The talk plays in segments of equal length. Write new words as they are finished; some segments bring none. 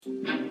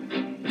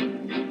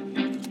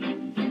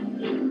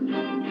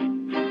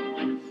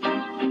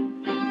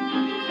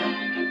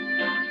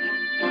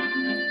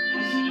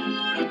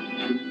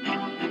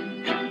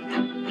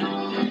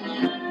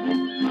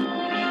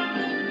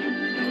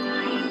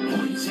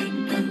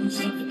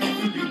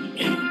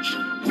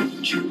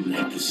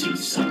see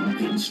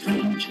something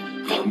strange.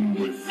 Come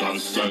with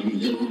us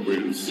and you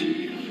will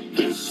see.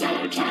 This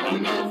our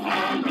town of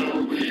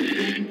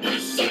Halloween.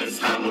 This is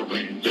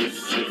Halloween.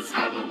 This is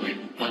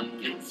Halloween.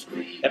 Pumpkin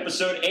scream.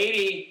 Episode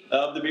 80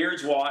 of the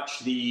Beards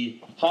Watch, the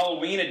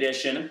Halloween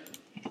edition.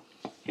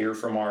 Here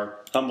from our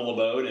humble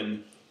abode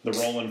in the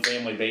Rowland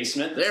family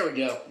basement. There we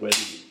go.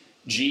 With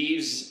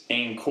Jeebs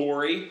and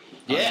Corey.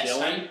 Yes.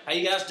 Dillon. How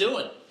you guys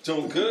doing?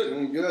 Doing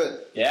good.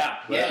 Yeah.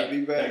 Glad to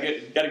be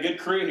back. Got a good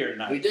crew here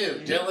tonight. We do.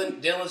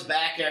 Dillon's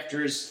back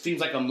after seems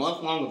like a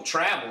month long of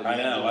travel. I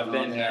know. I've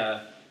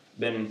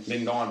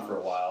been gone for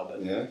a while,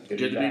 but good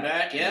to be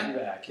back. Yeah. Good to be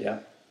back. Yeah.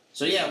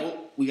 So yeah,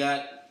 we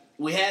had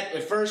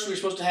at first we were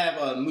supposed to have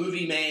a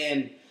movie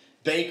man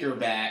Baker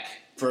back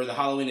for the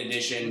Halloween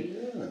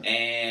edition,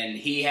 and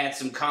he had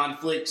some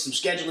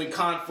scheduling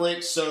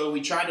conflicts. So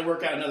we tried to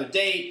work out another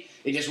date.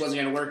 It just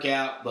wasn't going to work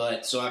out.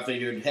 But so I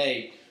figured,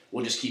 hey,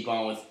 we'll just keep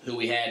on with who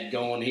we had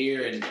going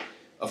here. And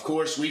of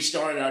course, we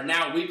started our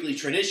now weekly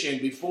tradition.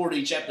 Before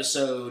each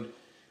episode,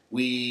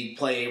 we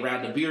play a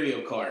round of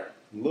Beerio Kart.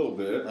 A little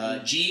bit.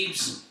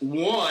 Jeebs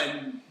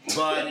won,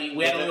 but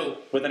we had a little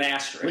with an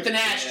asterisk. in the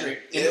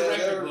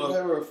record book.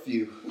 There were a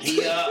few. He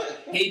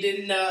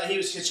didn't.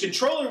 His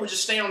controller would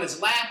just stay on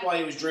his lap while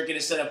he was drinking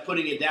instead of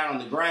putting it down on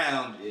the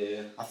ground.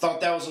 Yeah. I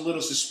thought that was a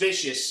little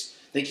suspicious.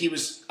 I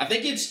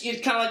think it's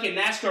kind of like in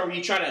NASCAR where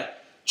you try to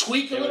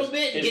tweak a little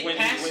bit and get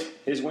past.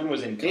 His win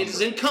was encumbered. It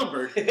was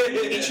encumbered.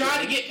 He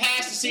tried to get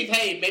past to see if,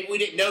 hey, maybe we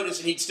didn't notice,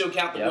 and he'd still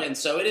count the win.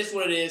 So it is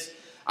what it is.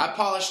 I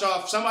polished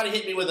off. Somebody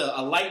hit me with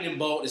a lightning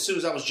bolt as soon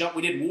as I was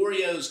jumping. We did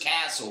Wario's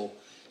Castle.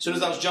 As soon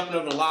as I was jumping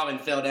over the lava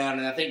and fell down.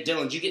 And I think,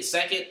 Dillon, did you get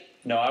second?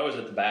 No, I was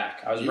at the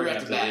back. I was bringing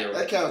up the rear.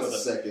 That counts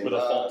as second. With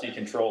a faulty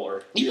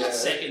controller. You got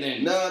second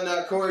then.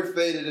 No, Corey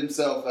faded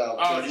himself out.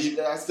 Oh,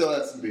 I still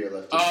had some beer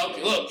left. Oh,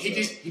 okay. Look, he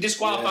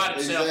disqualified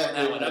himself on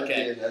that one.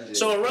 Okay. I did.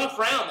 So a rough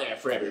round there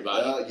for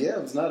everybody. Yeah,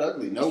 it was not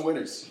ugly. No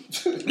winners.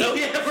 No,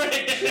 yeah,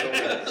 right.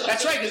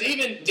 That's right, because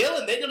even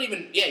Dillon, they don't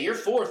even. Yeah, you're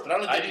fourth, but I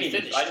don't think you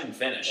finished. I didn't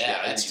finish.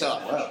 Yeah, that's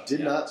tough. Wow, did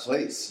not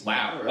place.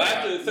 Wow. Right. Well,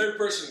 after the third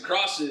person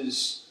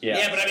crosses,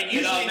 yeah, but I mean,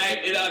 usually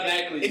it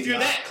automatically. if you're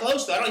that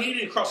close, though, he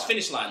didn't cross the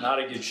finish line. Not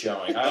a good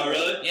showing. Oh,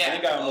 really? Yeah. I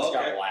think I almost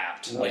got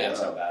lapped. Oh, yeah.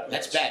 That's how bad it was.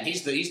 That's bad.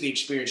 He's the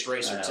experienced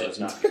racer too. It's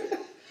not good.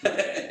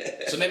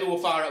 So maybe we'll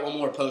fire out one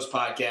more post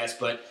podcast.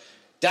 But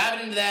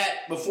diving into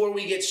that before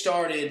we get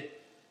started,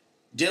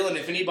 Dillon,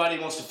 if anybody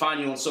wants to find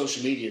you on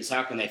social medias,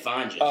 how can they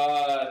find you?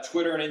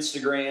 Twitter and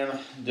Instagram,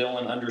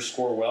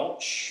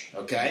 Dillon_Welch.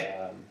 Okay.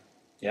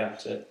 Yeah,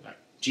 that's it.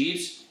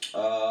 Jeebs?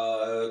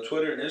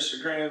 Twitter and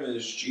Instagram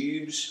is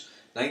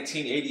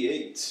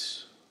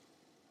Jeebs1988.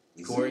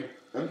 Corey?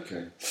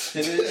 Okay.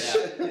 It is.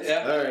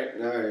 Yeah. All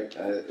right.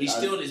 He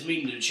still is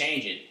meaning to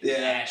change it. Yeah.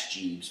 Ash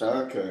Jeebs.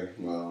 Okay,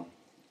 well,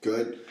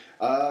 good.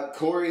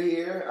 Corey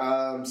here.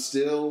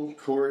 Still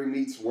Corey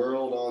Meets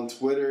World on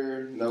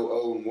Twitter, no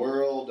O in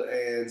World,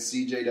 and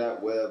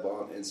CJ.web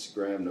on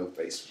Instagram, no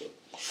Facebook.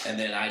 And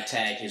then I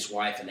tag his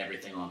wife and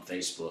everything on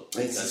Facebook.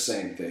 It's the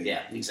same thing.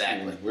 Yeah,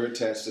 exactly. We're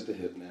attached at the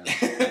hip now.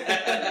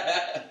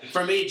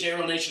 For me,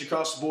 J-Roll Nation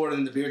across the board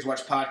and the Beards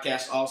Watch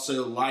podcast,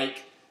 also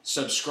like,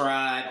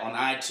 subscribe on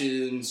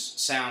iTunes,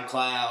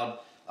 SoundCloud,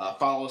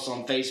 follow us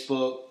on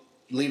Facebook,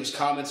 leave us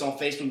comments on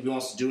Facebook if you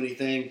want us to do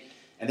anything.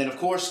 And then, of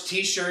course,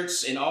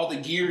 T-shirts and all the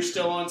gear is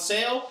still on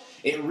sale.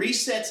 It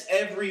resets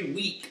every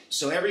week.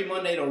 So every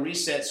Monday it'll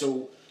reset.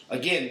 So,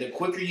 again, the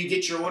quicker you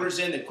get your orders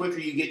in, the quicker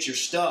you get your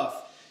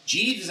stuff.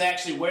 Jeebs is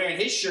actually wearing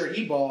his shirt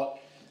he bought.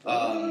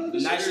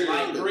 Nice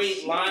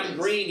lime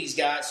green he's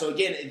got. So,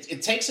 again,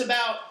 it takes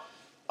about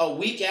a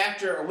week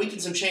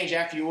and some change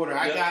after you order.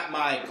 I got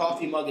my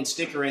coffee mug and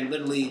sticker and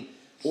literally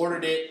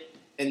ordered it.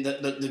 And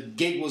the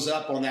gig was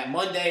up on that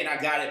Monday, and I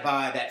got it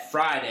by that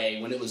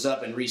Friday when it was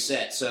up and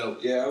reset. So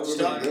yeah, it was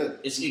stuff,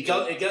 good. Gets to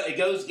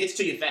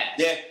you fast.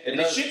 Yeah,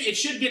 it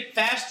should get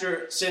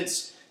faster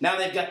since now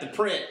they've got the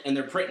print and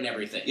they're printing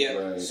everything. Yeah.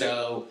 Right.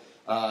 So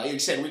like I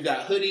said, we've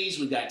got hoodies,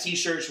 we've got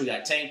T-shirts, we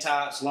got tank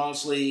tops, long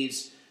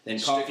sleeves, then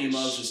coffee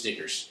mugs and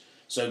stickers.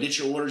 So get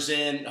your orders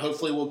in.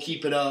 Hopefully, we'll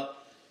keep it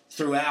up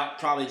throughout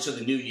probably to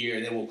the new year,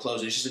 and then we'll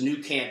close it. It's just a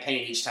new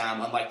campaign each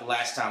time, unlike the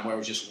last time where it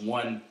was just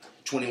one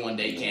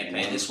 21-day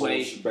campaign. This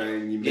way,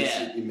 bang, you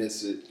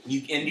miss it.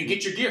 You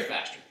get your gear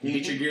faster. You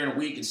get your gear in a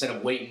week instead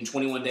of waiting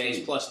 21 days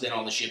plus then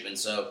all the shipping.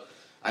 So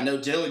I know,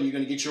 Dillon, you're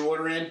going to get your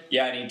order in?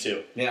 Yeah, I need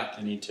to. Yeah.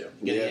 I need to. I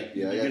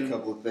got a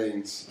couple of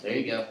things. There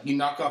you go. You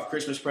knock off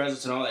Christmas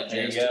presents and all that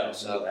jazz. There you go.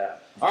 So,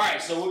 all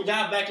right, so we're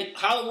down back at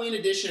Halloween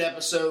edition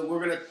episode.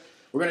 We're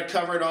gonna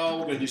cover it all.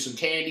 We're gonna do some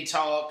candy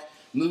talk,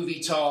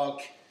 movie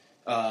talk,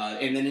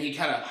 and then any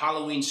kind of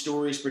Halloween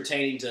stories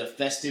pertaining to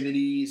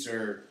festivities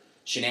or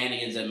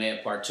shenanigans that may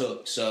have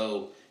partook.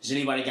 So, has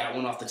anybody got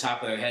one off the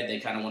top of their head they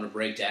kind of want to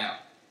break down?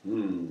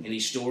 Any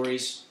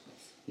stories?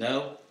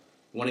 No?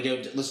 Want to go?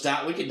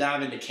 We could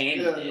dive into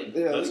candy.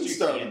 Yeah, let's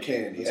start with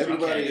candy.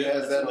 Everybody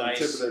has that on the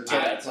tip of their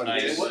tongue.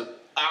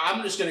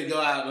 I'm just going to go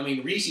out. I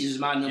mean, Reese's is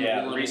my number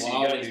one. Reese's, Will you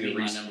gotta always do be the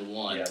my Reese's. number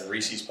one. Yeah, the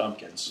Reese's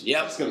Pumpkins. Yep.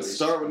 I'm just gonna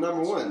start with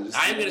number one.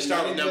 I'm gonna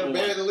start with number one.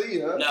 Bear the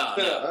lead, huh?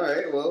 No. All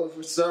right. Well, if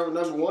we start with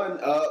number one,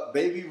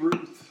 Baby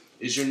Ruth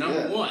Is your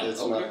number one? It's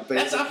my favorite.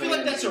 That's. I feel like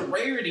candy. that's a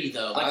rarity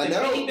though. Like I the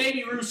know. mini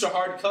Baby Ruths are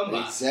hard to come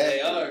by. Exactly.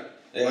 They are.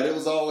 Yeah. But it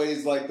was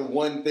always like the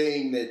one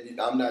thing that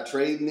I'm not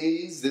trading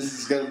these. This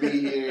is gonna be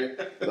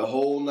here the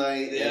whole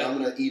night, and Yeah. I'm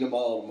gonna eat them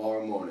all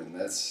tomorrow morning.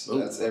 That's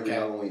every okay.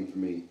 Halloween for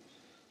me.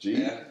 G?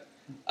 Yeah.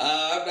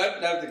 I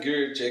have to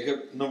agree with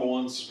Jacob. Number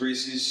one's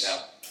Reese's. Yeah.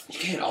 You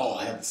can't all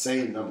have the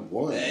same number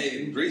one.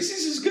 Hey,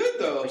 Reese's is good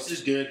though. This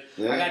is good.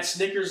 Yeah. I got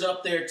Snickers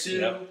up there too.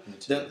 Yep, me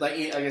too. Like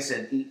I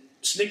said,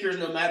 Snickers,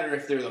 no matter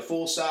if they're the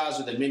full size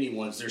or the mini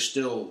ones, they're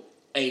still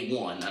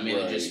A1. I mean,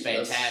 they're just Right.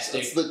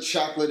 fantastic. That's the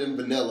chocolate and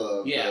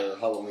vanilla of Yeah. the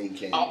Halloween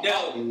candy. Oh,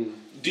 Now, Mhm.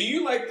 do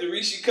you like the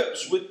Reese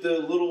cups with the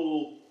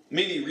little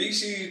mini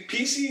Reese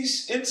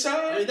pieces I mean,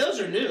 inside? those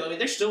are new. I mean,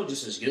 they're still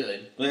just as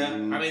good. Yeah.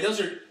 Mhm. I mean, those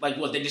are like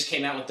what they just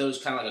came out with those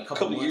kind of like a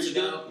couple months years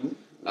ago.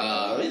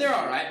 I mean, they're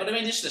all right, but I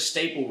mean, just the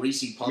staple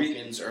Reese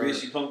Pumpkins or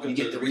Reese Pumpkins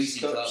you or get the the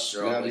Reese Reese cups.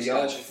 Or Now, do always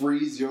y'all got you.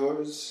 freeze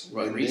yours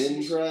What, and Reese's?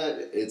 then try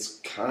it? It's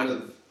kind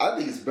of. I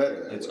think it's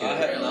better. That It's way. good. I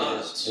have It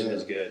not. is. It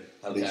is good.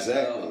 Okay.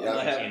 Exactly.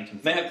 I Yeah.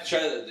 may have to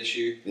try that this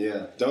year.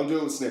 Yeah. Don't do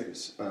it with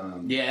Snickers.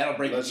 Yeah, that'll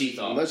break your teeth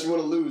off. Unless you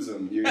want to lose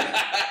them. You're,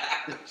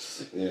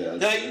 yeah.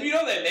 Now you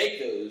know they make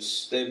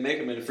those. They make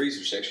them in the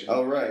freezer section.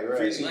 Oh right.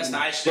 Freezing. That's the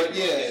ice But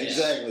cream. yeah,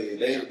 exactly.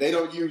 They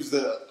don't use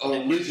the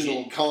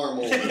original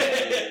caramel.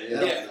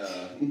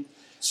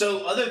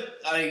 So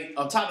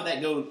on top of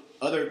that,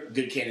 other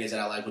good candies that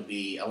I like would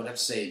be, I would have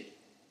to say,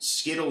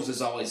 Skittles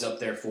is always up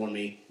there for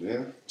me.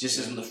 Yeah. Just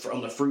as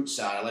on the fruit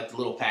side, I like the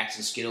little packs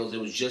of Skittles.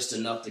 It was just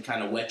enough to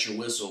kind of wet your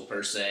whistle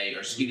per se,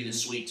 or give you the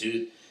sweet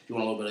tooth if you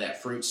want a little bit of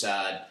that fruit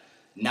side.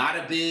 Not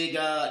a big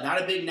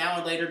now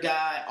and later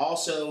guy.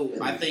 Also,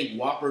 I think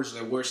Whoppers are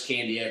the worst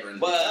candy ever.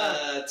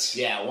 But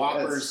Yeah,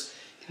 Whoppers.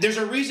 There's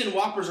a reason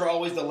Whoppers are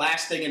always the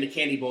last thing in the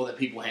candy bowl that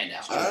people hand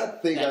out. I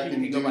think That I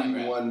people can go do by and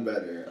grab. one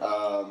better.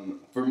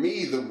 For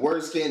me, the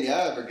worst candy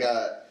I ever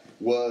got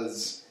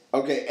was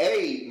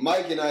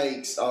Mike and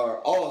Ike's are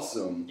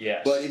awesome.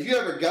 Yes. But if you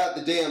ever got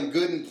the damn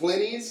Good and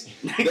Plenty's,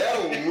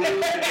 that'll ruin the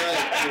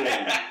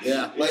night for you.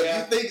 Yeah. Like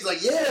you think it's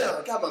like, yeah,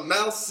 I got my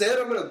mouth set.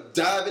 I'm gonna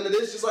dive into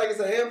this just like it's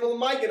a handful of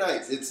Mike and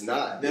Ike's. It's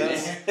not.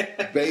 It's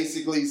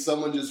basically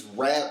someone just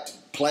wrapped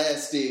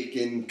plastic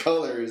and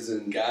colors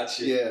and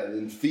Gotcha. yeah,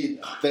 and fed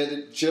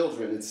it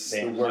children. It's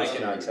Damn, the worst.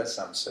 Mike and Ike's, that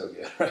sounds so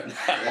good right now.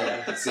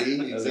 Yeah, see,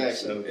 Those are exactly.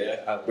 so good.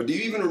 I love But do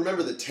you even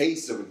remember the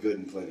taste of a Good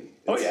and Plenty?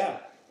 Oh yeah.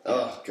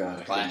 Oh god, I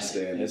couldn't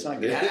Classic. stand it. It's not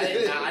good. I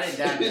didn't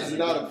dive It's down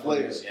not the a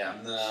flavor. Yeah.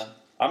 Nah.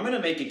 I'm gonna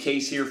make a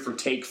case here for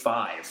Take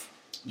 5.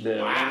 The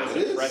Wow. one with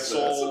It the is.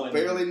 pretzel That's a and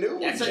fairly new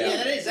one. Yeah,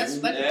 that is.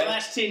 That's like Yeah. the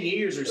last 10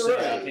 years or so.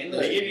 Right. Okay,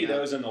 they give you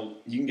those in the.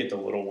 You can get the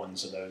little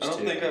ones of those I don't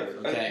too. think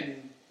I've. Okay.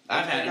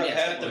 I've had I've it.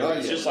 had Yeah, one.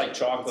 It's just like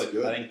chocolate. That's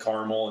good. I think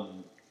caramel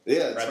and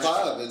Yeah, it's Pretzel.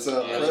 5. It's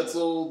a Yeah.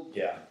 pretzel,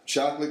 yeah,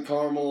 chocolate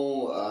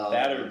caramel,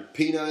 That or-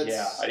 peanuts.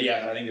 yeah. I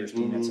think there's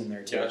peanuts Mhm. in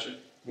there too. Gotcha.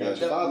 Yeah,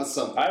 it's 5 is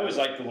something. I always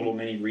like the little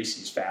mini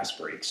Reese's Fast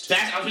Breaks too.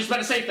 I was just about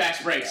to say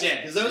fast breaks, yeah,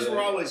 because those Yeah. were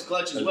always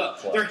clutch as Those well. were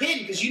clutch. They're hidden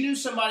because you knew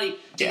somebody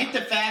to Yeah. get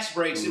the fast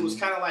breaks. It was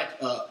kind of like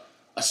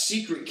a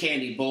secret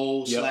candy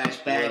bowl Yep.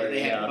 /bag that they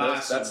had to buy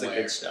that's the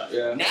somewhere. good stuff.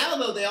 Yeah. Now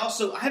though, they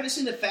also I haven't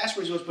seen the fast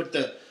breaks ones, but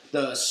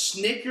the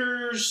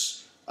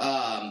Snickers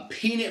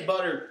peanut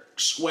butter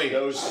squares.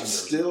 Those I've things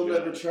are still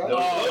good. never tried.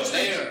 Oh, Those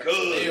they things are are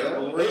good. They are Yeah.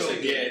 real Those are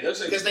good. good.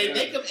 Those are Because they good.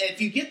 make them,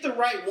 if you get the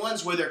right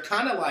ones where they're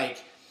kind of like,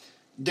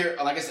 they're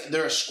like I said,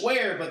 they're a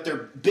square, but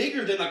they're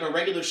bigger than like a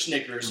regular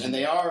Snickers, and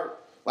they are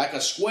like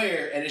a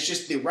square, and it's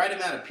just the right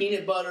amount of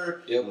peanut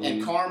butter Yep.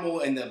 and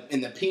caramel and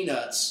the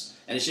peanuts,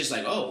 and it's just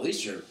like, oh,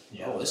 these are,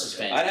 Yeah, oh, this is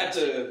they're I'd have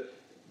fantastic.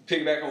 to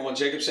piggyback on what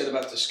Jacob said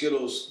about the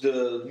Skittles.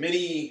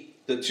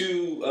 The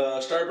two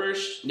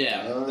Starbursts.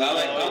 Yeah. I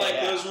like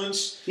yeah. those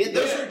ones. Yeah,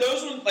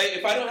 Those ones. Like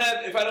if I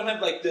don't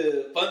have like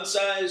the fun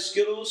size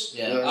Skittles,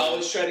 Yeah. I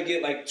always try to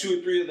get like 2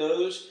 or 3 of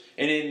those,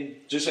 and then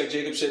just like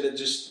Jacob said, that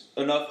just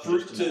enough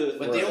fruit to.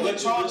 But the only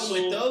let you problem with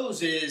whistle.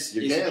 those is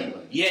You're is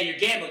gambling. Yeah, you're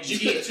gambling because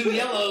you get 2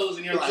 yellows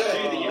and you're like,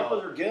 Exactly. Dude, the oh,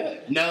 yellows are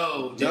good.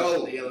 no,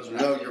 No. the yellows are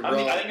No, not. you're I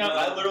mean, wrong.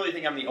 I literally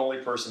think I'm the only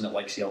person that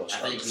likes yellow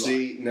I think stars.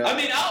 you See, no. I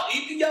mean, I'll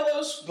eat the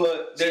yellows,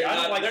 but See, they're I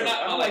don't not. like They're the,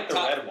 not I don't my like the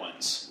top. red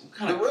ones. What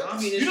kind of The reds?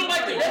 communism You don't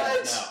like the are you?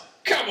 reds? No.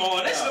 Come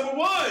on, that's No. number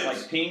one.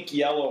 Like pink,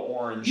 yellow,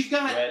 orange. You've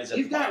got red is at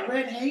you've the got bottom.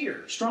 red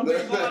hair,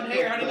 strawberry blonde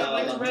hair. How do you not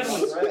like the red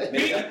ones?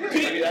 Maybe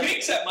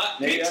Pink's at my.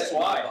 Maybe Pink's that's at my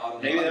why.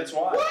 bottom. Maybe that's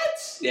why.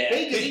 What? Yeah.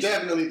 Pink is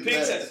definitely the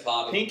Pink's at best. the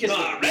bottom. Pink is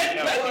Nah, the- red.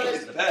 no, Red pink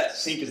is the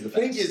best. Pink is the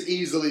best. Pink is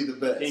easily the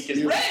best. Pink is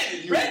You-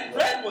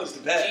 Red one's the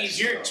best. Jeez,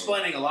 you're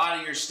explaining a lot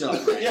of your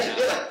stuff right Yeah, now.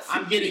 yeah.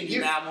 I'm getting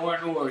you now more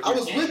and more. I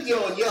was with you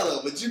on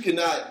yellow, but you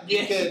cannot. You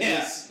Yeah, can't yeah.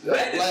 just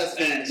Red is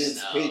blaspheme best.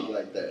 against No. pink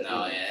like that.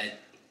 No, yeah.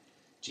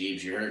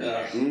 Jeebs, you're hurting.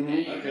 Yeah.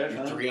 Mhm. You're Okay,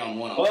 fine.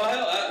 3-on-1. Well,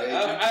 hell,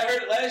 I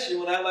heard it last year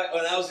when I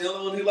was the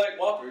only one who liked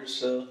Whoppers.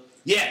 So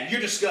Yeah, you're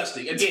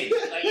disgusting. Again,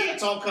 like,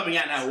 it's all coming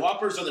out now.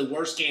 Whoppers are the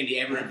worst candy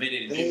ever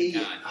invented in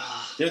humankind.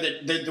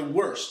 They're the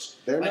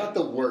worst. They're Like, not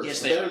the worst.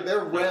 yes,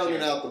 They're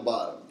rounding out the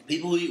bottom.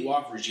 People who eat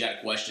Whoppers, you got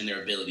to question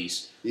their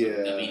abilities of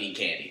eating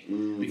candy.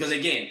 Because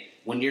again,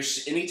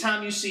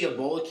 anytime you see a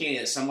bowl of candy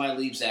that somebody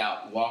leaves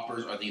out,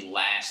 Whoppers are the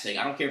last thing.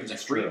 I don't care if it's a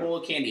free bowl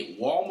of candy at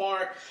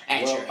Walmart,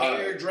 at your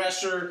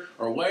hairdresser,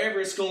 or wherever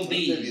it's going to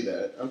be. I'll give you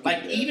that.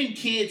 Like even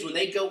kids, when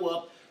they go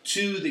up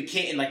to the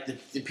candy, like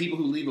the people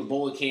who leave a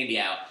bowl of candy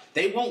out,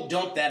 they won't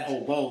dump that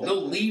whole bowl.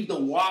 They'll leave the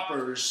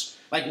Whoppers.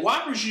 Like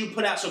Whoppers, you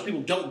put out so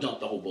people don't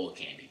dump the whole bowl of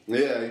candy.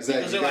 Yeah, exactly.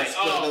 Because they're like,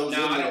 oh,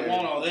 no, I don't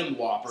want all them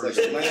Whoppers.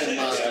 It's like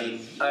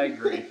landmine.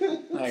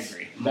 I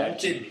agree.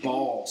 Malted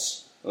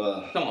balls. Come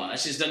on, that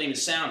just doesn't even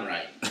sound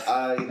right.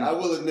 I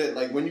will admit,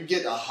 like when you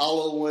get a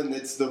hollow one,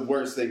 it's the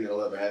worst thing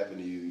that'll ever happen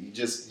to you.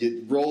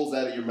 It rolls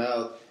out of your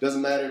mouth.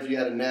 Doesn't matter if you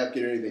had a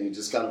napkin or anything; it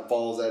just kind of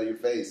falls out of your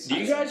face. Do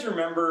you guys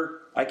remember?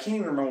 I can't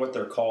even remember what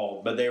they're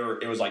called, but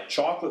it was like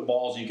chocolate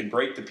balls. You could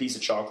break the piece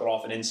of chocolate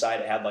off, and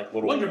inside it had like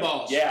little Wonder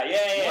Balls. Yeah.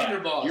 Wonder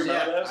Balls. You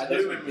remember those? I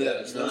do remember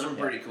those. Those were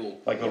pretty cool.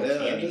 Like little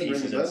candy that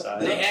pieces rings a bell.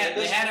 inside.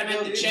 They had them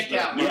at the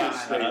checkout line.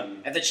 Yeah.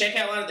 At the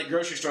checkout line at the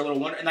grocery store, little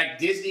Wonder, and like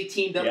Disney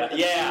teamed up with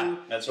them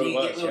too. That's what it you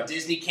was. get little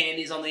Disney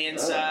candies on the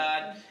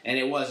inside, and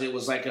it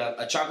was like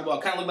a chocolate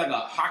ball, kind of looked like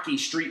a hockey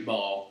street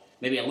ball,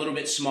 maybe a little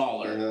bit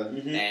smaller,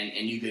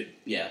 and you could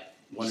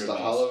Wonder Just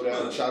a Balls.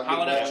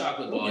 hollowed out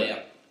chocolate ball. Yeah.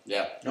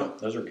 Yeah. No,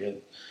 those are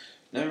good.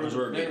 Never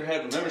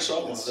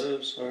saw one of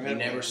those. Or had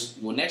one.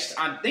 Well, next,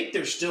 I think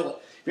they're still.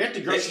 If you're at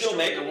the grocery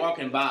store and you're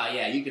walking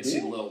by, you can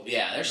see the little.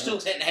 Yeah, they're still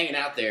hanging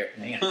out there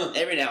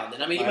every now and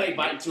then. I mean, you might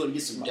bite into it and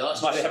get some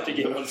dust. Might have to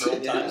get one for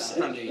old times.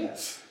 I mean,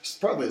 There's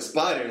probably a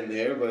spider in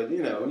there, but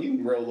you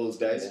can roll those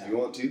dice if you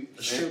want to.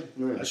 that's true.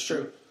 That's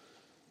true.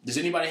 Does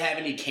anybody have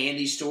any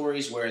candy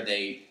stories where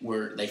they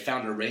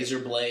found a razor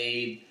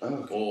blade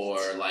or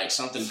like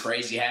something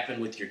crazy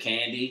happened with your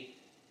candy?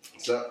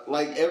 So,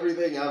 like,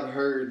 everything I've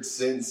heard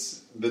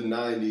since the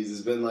 90s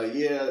has been like,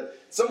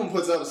 someone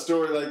puts out a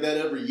story like that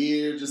every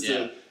year just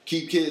to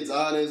keep kids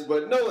honest,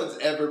 but no one's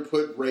ever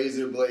put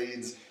razor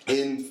blades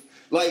in.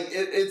 Like,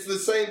 it's the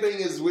same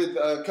thing as with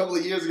a couple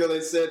of years ago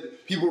they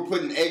said people were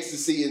putting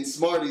ecstasy in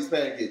Smarties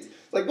packets.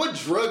 Like, what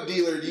drug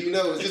dealer do you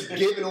know is just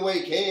giving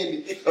away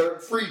candy or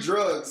free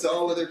drugs to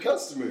all of their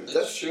customers?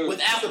 That's true.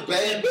 Without a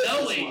bad them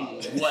knowing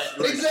what.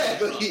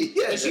 Exactly.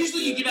 Yeah. Because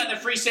usually you give out the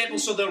free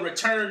samples so they'll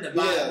return to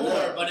buy more.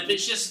 Yeah. But if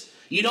it's just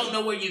you don't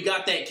know where you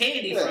got that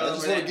candy from, I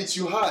just want to get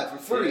you high for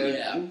free.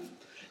 Yeah. When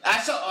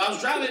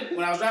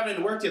I was driving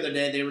into work the other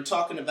day, they were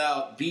talking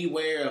about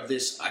beware of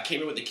this. I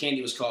can't remember what the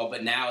candy was called,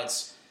 but now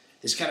it's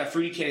this kind of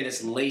fruity candy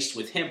that's laced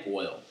with hemp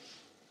oil.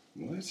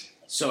 What?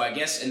 So I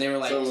guess, and they were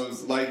like, so it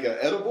was like an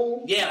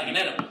edible? Yeah, like an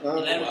edible.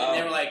 Oh, And wow.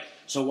 they were like,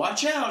 so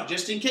watch out,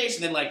 just in case.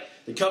 And then like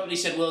the company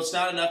said, well, it's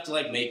not enough to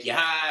like make you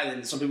high.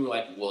 And some people were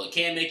like, well, it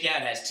can make you high.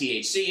 It has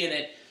THC in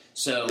it.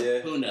 So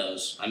who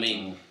knows? I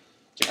mean,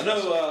 I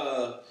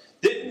know.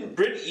 Didn't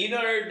Britt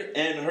Enard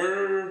and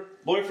her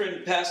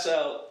boyfriend pass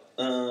out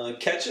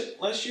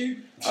ketchup last year?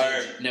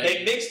 No,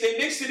 they mixed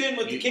it in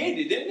with the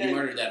candy, didn't they? You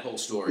murdered that whole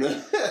story.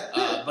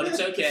 But it's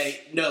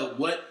okay. No,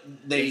 what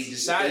they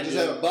decided They just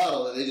have a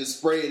bottle and they just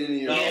spray it into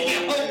your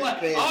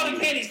all the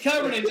candy's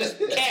covered in just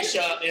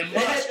ketchup and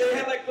mustard. They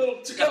had like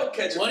little to-go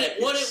ketchup. What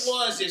it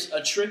was is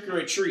a trick or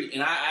a treat,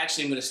 and I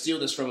actually am going to steal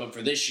this from them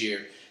for this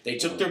year. They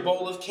took their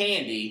bowl of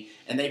candy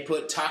and they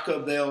put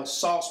Taco Bell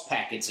sauce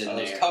packets in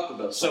there. Taco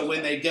Bell sauce. So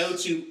when they go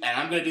to, and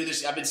I'm going to do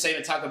this, I've been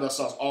saving Taco Bell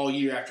sauce all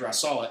year after I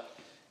saw it.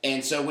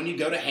 And so when you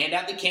go to hand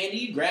out the candy,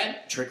 you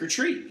grab trick or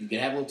treat. You can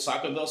have a little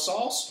Taco Bell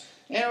sauce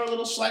and a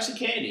little slice of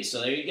candy. So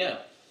there you go.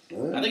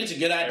 Right. I think it's a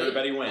good idea.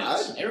 Everybody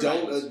wins. I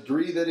don't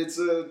agree that it's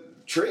a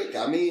trick.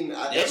 I mean,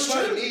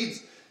 everybody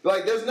needs.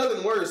 Like, there's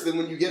nothing worse than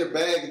when you get a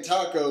bag of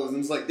tacos and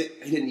it's like, they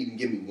didn't even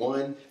give me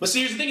one. But see,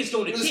 here's the thing, it's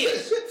going to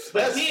kids.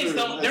 But kids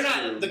don't, they're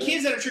not, the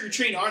kids that are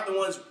trick-or-treating aren't the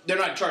ones, they're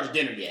not in charge of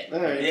dinner yet.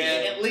 Right.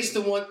 Yeah. At least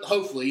the one,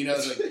 hopefully, you know.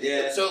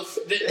 Like, so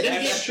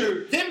That's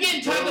true. Them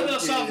getting Taco Bell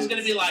sauce is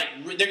going to be like,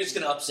 they're just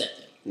going to upset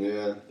them.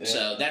 Yeah.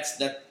 So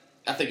that.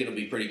 I think it'll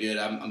be pretty good.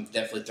 I'm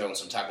definitely throwing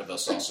some Taco Bell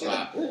sauce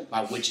in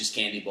my witch's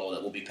candy bowl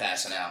that we'll be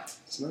passing out.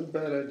 It's not a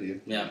bad idea.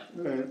 Yeah.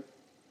 All right.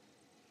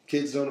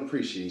 Kids don't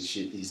appreciate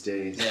shit these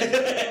days. Yeah.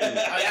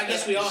 I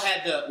guess we all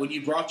had when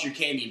you brought your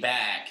candy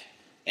back,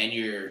 and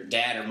your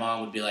dad or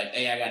mom would be like,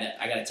 "Hey,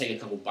 I gotta take a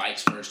couple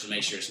bites first to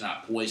make sure it's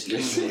not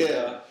poisonous."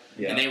 Yeah.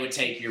 And they would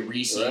take your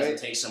Reese's and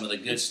take some of the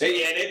good stuff.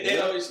 They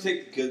always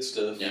take the good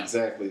stuff. Yeah.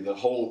 Exactly. The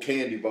whole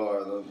candy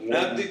bar.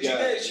 Now, did you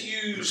guys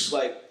use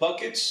like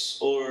buckets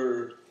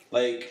or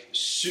like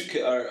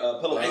pillowcases?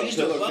 I used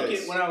a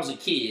bucket when I was a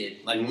kid.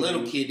 Like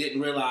little kid, didn't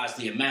realize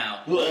the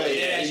amount.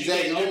 Right.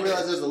 Exactly. You didn't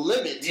realize there's a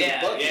limit to the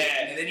bucket.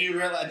 Yeah. And then you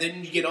realize,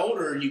 then you get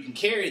older, and you can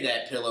carry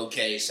that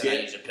pillowcase. And I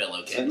use a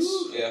pillowcase.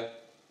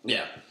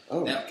 Yeah.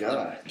 Oh my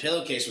God. The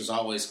pillowcase was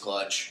always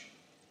clutch.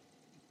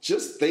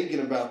 Just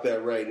thinking about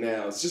that right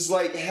now, it's just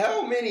like,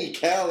 how many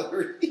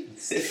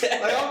calories?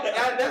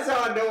 That's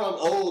how I know I'm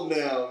old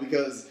now,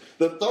 because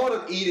the thought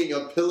of eating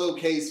a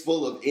pillowcase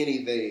full of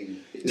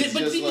anything is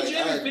But just did like, you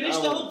ever finish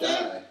the whole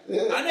thing?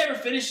 Yeah. I never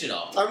finished it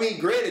all. I mean,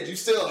 granted, you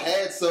still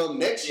had some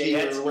next year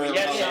around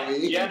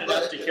Halloween. You had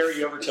enough to carry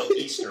you over till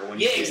Easter. When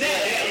Yeah, you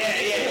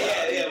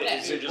exactly.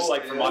 Yeah. So just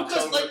like from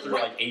October through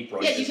like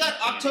April. Yeah, you got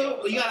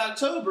October. You got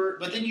October,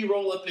 but then you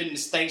roll up into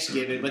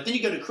Thanksgiving. But then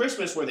you go to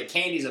Christmas, where the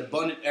candy's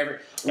abundant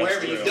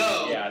wherever you true.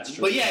 go. Yeah, it's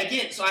true. But yeah,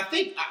 again, so I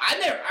think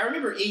I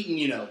remember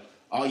eating.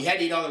 Oh, you had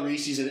to eat all the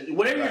Reese's and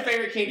whatever your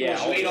favorite candy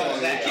was. You ate all of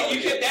that. You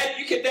kept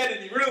that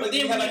in your room. But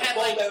then when you had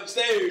like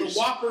downstairs, the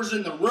Whoppers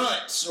and the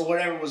Runts or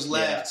whatever was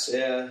left.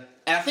 Yeah.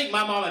 And I think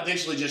my mom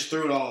eventually just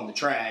threw it all in the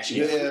trash.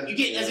 Yeah. You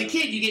get as a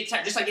kid, you get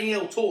just like any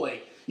old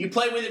toy. You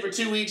play with it for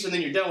 2 weeks and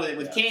then you're done with it.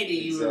 With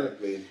candy,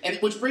 Exactly. and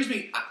which brings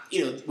me,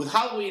 with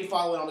Halloween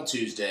following on a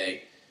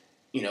Tuesday.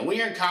 When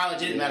you're in college,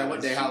 it didn't matter what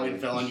day Halloween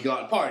fell on, you go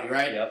out and party,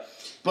 right? Yep.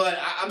 But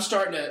I'm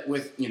starting to,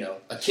 with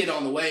a kid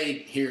on the way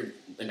here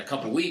in a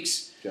couple of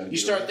weeks. You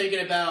start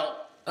thinking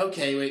about,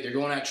 okay, wait, they're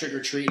going out trick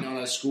or treating on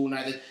a school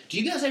night. Do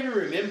you guys ever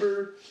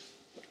remember,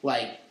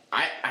 like,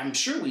 I'm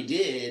sure we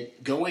did,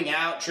 going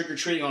out trick or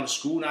treating on a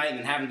school night and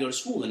then having to go to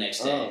school the next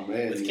day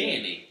with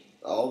candy?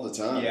 All the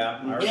time.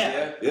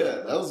 Yeah. Yeah,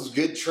 that was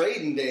good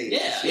trading days.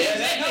 Yeah,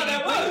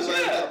 that was.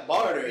 Like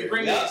barter. You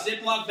bring a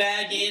Ziploc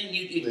bag in,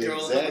 you throw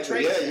a little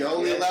tray. Yeah, you're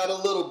only allowed a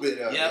little bit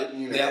of it,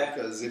 Yep.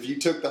 because if you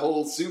took the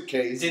whole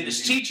suitcase, then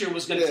this teacher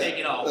was going to take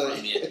it all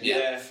from you.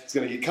 It's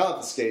going to get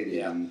confiscated.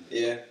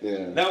 Yeah.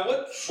 Now,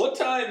 what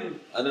time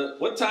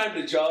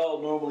did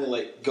y'all normally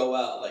like go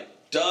out?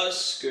 Like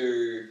dusk,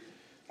 or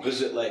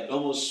was it like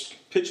almost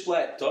pitch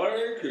black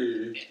dark?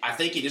 Or I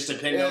think it just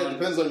depended it on.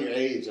 depends on your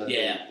age. I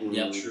think.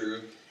 Yep.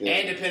 True. Yeah.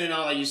 And depending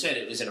on, like you said,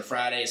 is it a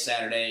Friday, a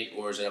Saturday,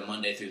 or is it a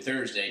Monday through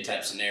Thursday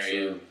type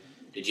scenario? True.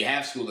 Did you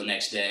have school the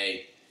next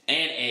day?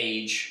 And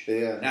age.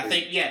 Yeah. And I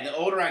think, the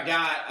older I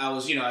got,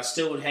 I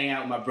still would hang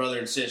out with my brother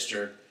and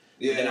sister.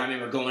 Yeah. And then I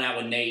remember going out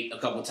with Nate a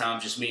couple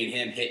times, just me and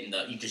him hitting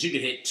because you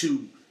could hit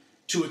two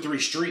or three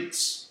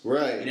streets.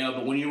 Right.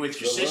 But when you're with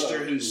your sister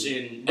who's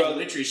in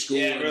elementary school,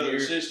 brother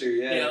and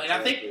sister, and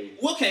I think,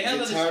 okay,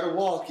 Get tired of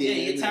walking. Yeah,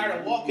 you get tired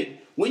of walking.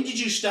 When did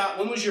you stop?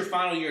 When was your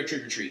final year of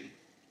trick or treating?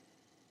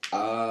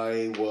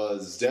 I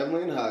was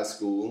definitely in high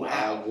school. Wow.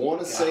 I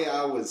want to say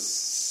I was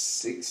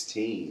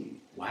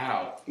 16.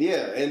 Wow.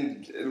 Yeah,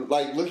 and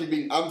like, look at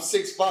me. I'm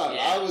 6'5".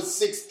 Yeah. I was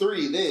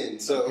 6'3" then.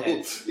 So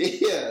Okay.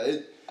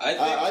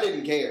 I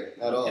didn't care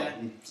at all. Okay.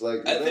 It's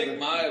like I whatever. think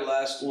my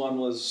last one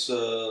was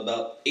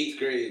about 8th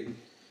grade,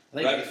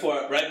 right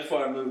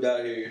before I moved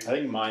out here. I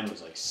think mine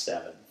was like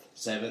 7th.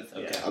 7th?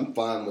 Okay. I'm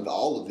fine with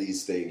all of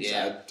these things.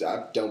 Yeah.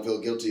 I don't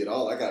feel guilty at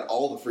all. I got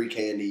all the free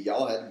candy.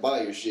 Y'all had to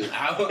buy your shit.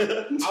 I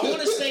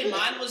want to say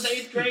mine was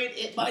 8th grade.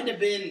 It might have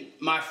been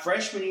my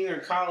freshman year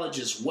in college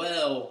as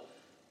well.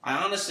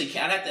 I honestly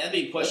can't. That'd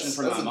be a question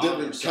for my mom. That's a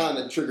different kind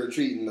of trick or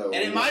treating, though.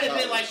 And it might have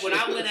been like when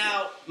I went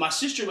out, my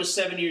sister was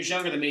 7 years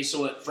younger than me,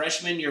 so at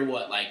freshman, you're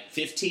what, like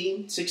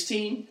 15,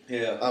 16?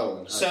 Yeah. Oh,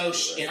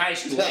 In high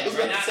school,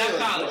 not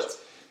college.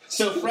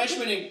 So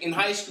freshman in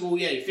high school,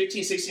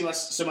 15, 16,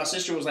 so my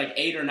sister was like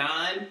 8 or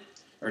 9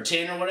 or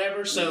 10 or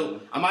whatever, so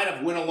I might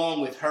have went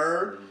along with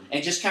her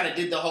and just kind of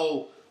did the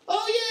whole,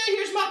 oh yeah,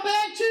 here's my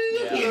bag too.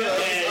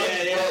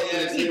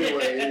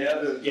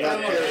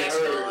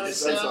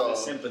 That's all. The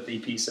sympathy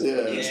piece of Yeah.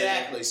 it.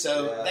 Exactly.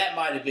 So that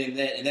might have been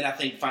that, and then I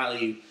think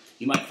finally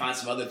you might find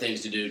some other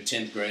things to do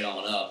 10th grade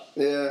on up.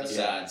 Yeah.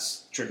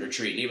 Besides trick or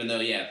treating, even though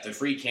the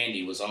free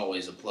candy was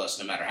always a plus,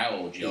 no matter how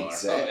old you are.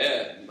 Exactly.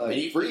 Oh,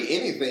 yeah. Like, free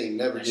anything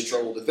never That's gets true.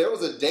 old. If there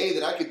was a day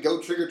that I could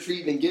go trick or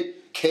treating and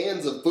get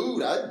cans of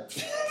food, I'd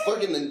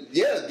fucking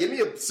give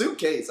me a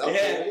suitcase. I'll take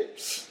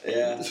it.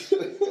 Yeah.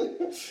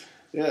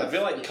 I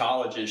feel like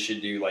colleges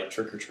should do like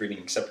trick or treating,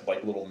 except with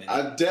like little mini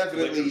I've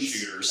definitely liquor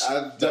shooters.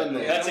 I've done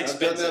that. That's I've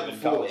expensive done that in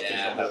before. college because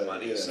you don't have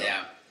money. Yeah. So.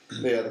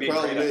 Yeah, the Be a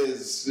problem great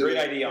is Great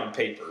idea on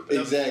paper. But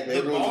exactly.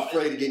 Everyone's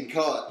afraid of getting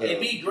caught. It'd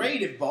be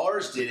great if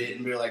bars did it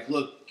and be like,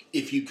 look,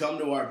 if you come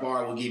to our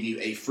bar, we'll give you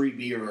a free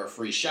beer or a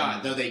free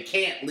shot. Though they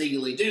can't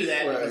legally do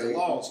that because of Right.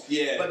 laws.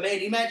 Yeah. But man,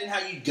 imagine how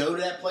you go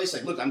to that place.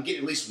 Like, look, I'm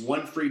getting at least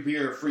one free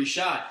beer or free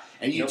shot,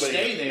 and you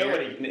stay there.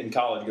 Nobody in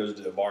college goes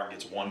to the bar and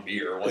gets one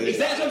beer. Or one That's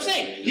shot. what I'm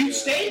saying. You'd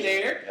stay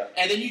there, Yep.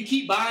 and then you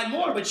keep buying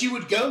more, but you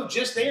would go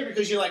just there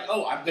because you're like,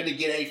 oh, I'm going to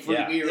get a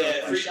free beer or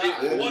a free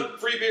shot. beer, one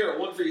free beer or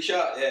one free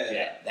shot.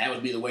 Yeah, that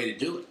would be the way to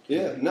do it.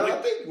 Yeah, no,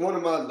 I think one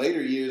of my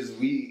later years,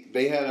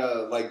 they had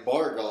a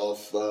bar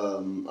golf a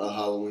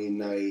Halloween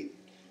night,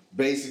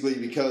 basically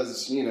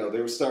because they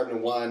were starting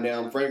to wind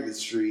down Franklin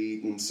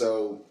Street, and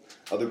so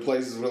other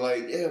places were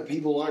like,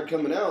 people aren't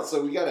coming out,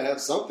 so we got to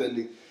have something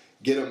to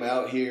get them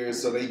out here.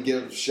 So they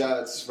give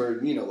shots for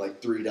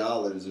like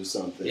 $3 or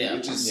something,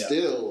 which is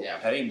still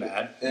that ain't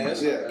bad.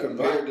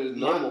 compared to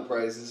normal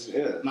prices.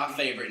 Yeah, My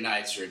favorite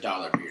nights are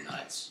 $1 beer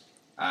nights.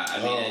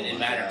 I mean, it didn't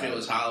matter if it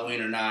was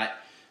Halloween or not.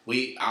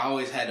 I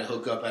always had to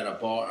hook up at a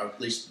bar, or at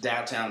least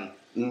downtown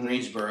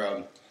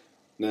Greensboro.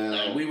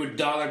 now We would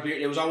 $1 beer.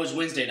 It was always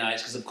Wednesday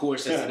nights because, of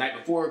course, that's the night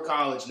before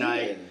college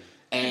night.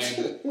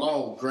 And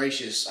oh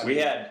gracious, We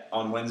had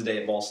on Wednesday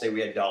at Ball State.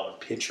 We had dollar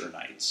pitcher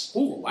nights. Ooh,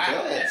 wow,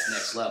 Yes. that's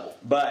next level.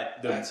 But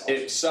That's awesome.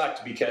 it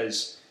sucked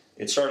because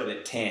it started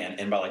at 10,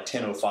 and by like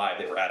 10:05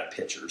 they were out of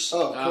pitchers.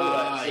 Oh,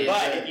 cool. Yeah.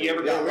 But if you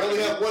ever Yeah, got we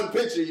only have one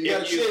pitcher. You got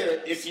to share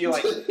it. if you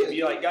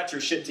got your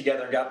shit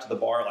together and got to the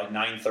bar at like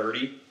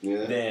 9:30,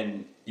 Yeah.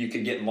 then you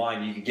could get in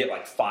line. You could get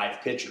like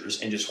 5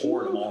 pitchers and just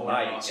hoard them all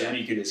night. Wow. So then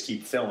you could just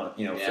keep filling,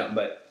 Yeah.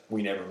 but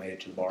we never made it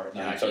to the bar at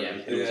Yeah, 9:30. yeah.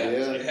 It was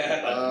always like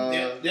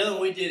Yeah. The other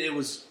one we did, it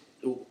was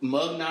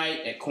Mug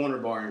Night at Corner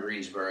Bar in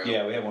Greensboro.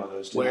 yeah, we had one of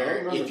those too. I Where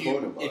remember if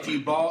Corner you Bar.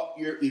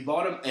 if you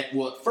bought them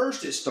at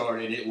first it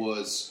started, it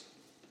was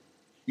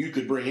you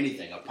could bring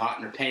anything, a pot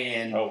and a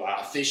pan, Oh, wow.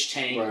 a fish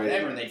tank, Right.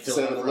 whatever, and they'd fill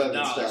it up for 7-Eleven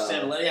 $1. style.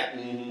 7-Eleven, yeah.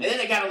 Mhm. And then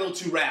it got a little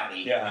too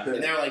rowdy. Yeah.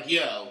 And they were like,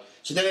 yo.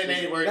 So then they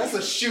made it where That's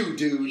a shoe,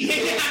 dude. You Yeah.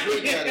 can't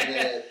drink out of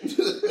that.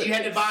 you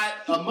had to buy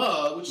a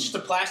mug, which is just a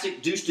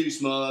plastic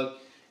deuce mug,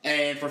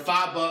 and for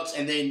 $5,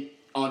 and then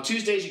on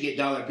Tuesdays you get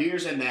dollar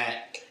beers in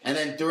that, and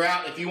then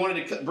throughout, if you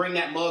wanted to bring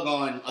that mug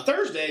on a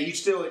Thursday, you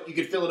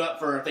could fill it up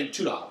for I think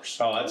 $2.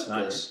 Oh, that's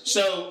nice.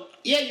 So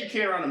yeah, you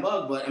carry around a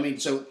mug, but I mean,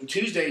 so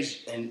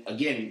Tuesdays, and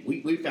again,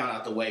 we found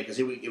out the way because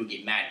it would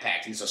get mad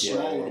packed. It's a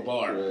small little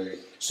bar, Right.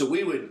 so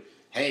we would.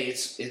 Hey,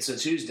 it's a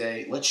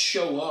Tuesday. Let's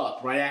show up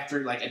right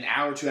after, like an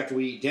hour or two after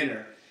we eat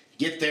dinner.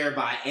 Get there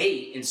by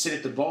 8 and sit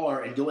at the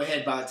bar and go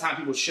ahead. By the time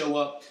people show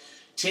up,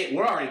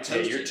 we're already Yeah,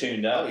 toasted. you're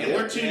tuned up. And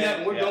we're tuned up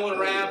and we're Yeah. going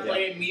around Yeah.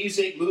 playing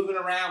music, moving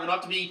around. We don't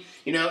have to be,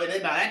 and then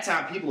by that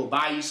time people will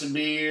buy you some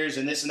beers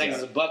and this and that. Yeah.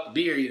 It's $1 a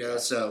beer,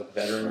 so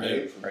Veteran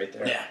move right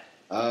there. yeah.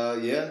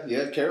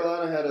 Yeah.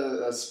 Carolina had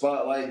a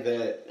spot like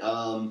that.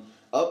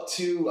 Up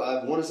to,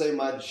 I want to say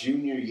my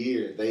junior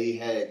year, they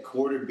had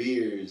quarter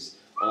beers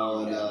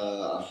on,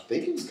 I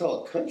think it was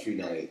called Country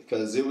Night,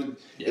 because it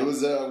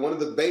was one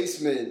of the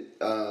basement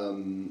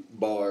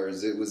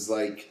bars. It was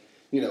like,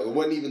 it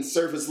wasn't even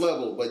surface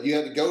level, but you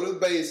had to go to the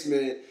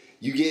basement.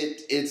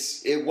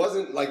 It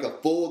wasn't like a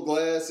full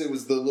glass. It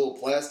was the little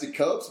plastic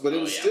cups, but it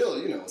was still,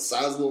 a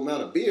sizable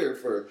amount of beer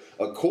for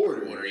a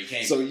quarter. You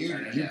can't So turn you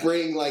it down.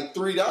 bring like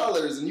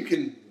 $3 and you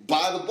can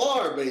buy the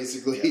bar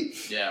basically.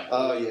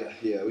 Yeah.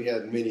 Yeah. We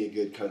had many a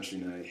good country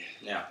night.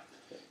 Yeah.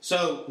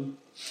 So,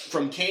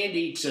 from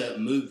candy to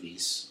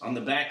movies, on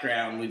the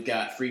background we've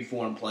got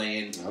Freeform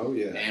playing, Oh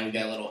yeah. and we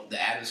got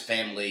the Addams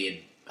Family, and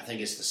I think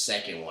it's the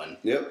second one.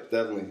 Yep,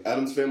 definitely.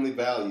 Adam's Family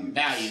Values.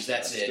 Values,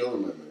 that's I it. Still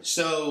remember.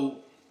 So,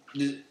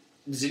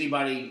 does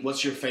anybody?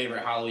 What's your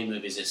favorite Halloween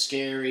movie? Is it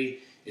scary?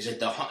 Is it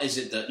the not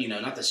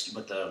the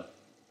but the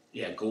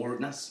gore?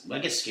 Not, I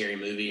guess scary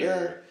movie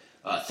or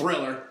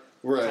thriller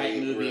type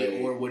movie,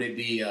 or would it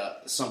be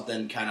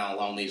something kind of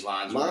along these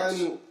lines?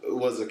 Mine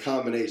was a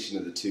combination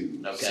of the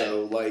two. Okay.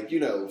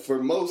 So,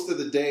 for most of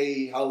the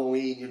day,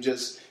 Halloween, you're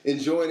just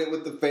enjoying it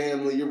with the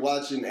family. You're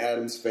watching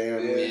Adam's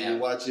Family. Yeah. You're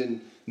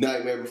watching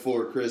Nightmare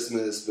Before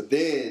Christmas. But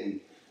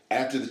then,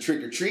 after the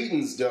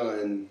trick-or-treating's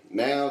done,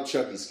 now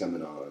Chucky's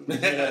coming on.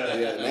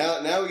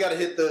 Now we got to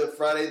hit the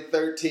Friday the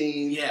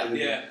 13th.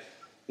 Yeah.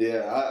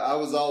 Yeah, I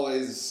was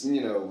always,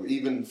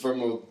 even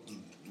from a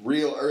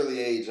real early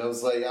age, I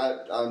was like,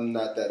 I'm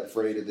not that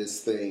afraid of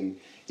this thing.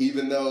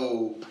 Even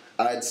though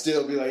I'd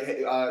still be like,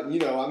 hey, I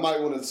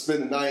might want to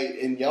spend the night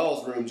in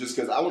y'all's room just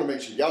because I want to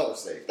make sure y'all are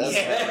safe. That's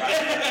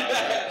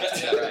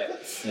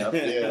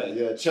Right.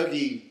 Yeah.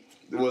 Chucky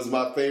was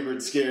my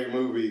favorite scary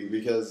movie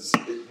because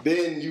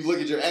then you look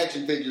at your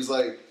action figures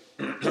like,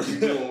 what you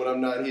doing when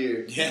I'm not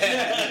here?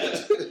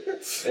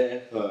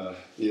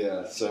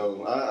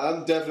 So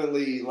I'm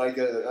definitely like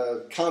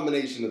a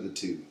combination of the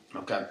two.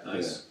 Okay.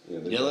 Nice. Yeah,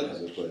 Dillon?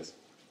 there's a place.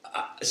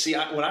 See,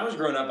 when I was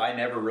growing up, I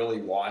never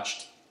really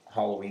watched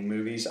Halloween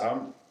movies.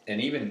 And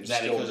even Is that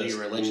still because of just,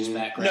 your religious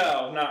background?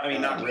 No, not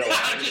really.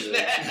 I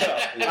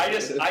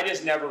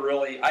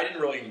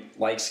didn't really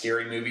like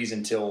scary movies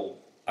until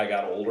I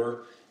got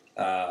older.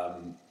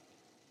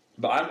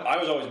 But I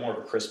was always more of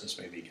a Christmas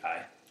movie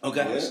guy.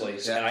 Okay. Honestly,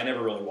 Yeah. and I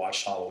never really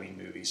watched Halloween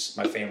movies.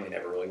 My family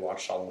never really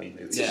watched Halloween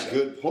movies. Yeah. That's a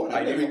good point.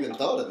 I never even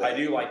thought of that. I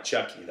do like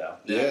Chucky though.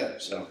 Yeah.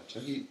 So.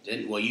 Chucky.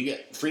 Well, you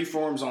get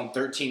Freeforms on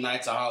 13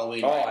 nights of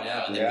Halloween Oh, right I now,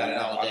 know. and they've got it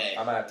all day.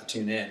 I might have to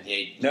tune in.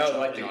 Yeah, No, jump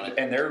like in on it.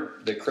 and they're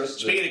the Christmas.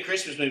 Speaking of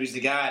Christmas movies,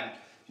 the guy,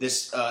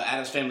 this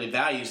Addams Family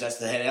Values, that's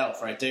the head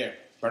elf right there,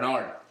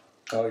 Bernard.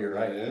 Oh, you're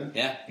right. Yeah.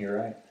 Yeah. You're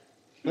right.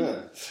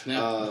 Huh.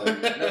 Yeah.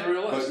 Never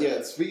realized. But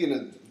yeah, speaking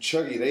of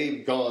Chucky,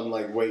 they've gone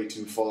like way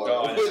too far.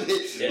 Oh, I know. with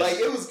it. Yes. Like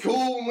it was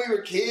cool when we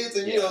were kids,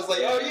 and it's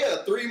like, oh yeah,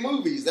 3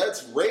 movies.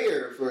 That's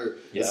rare for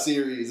a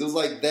series. It was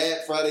like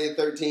that Friday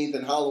the 13th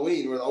and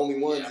Halloween were the only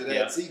ones that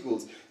had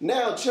sequels.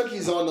 Now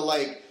Chucky's on to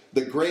like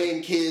the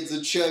grandkids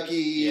of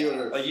Chucky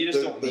or Like, you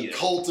just don't the need it.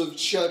 cult of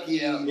Chucky.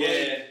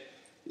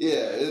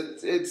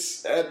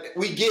 It's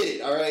we get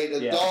it. All right,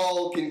 a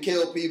doll can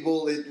kill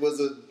people. It was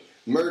a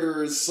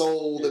murderer's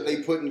soul that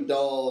they put in a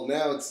doll.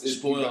 Now it's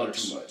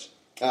Spoilers. too much.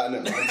 No,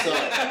 I'm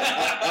sorry.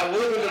 I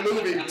ruined the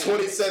movie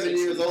 27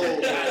 years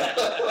old.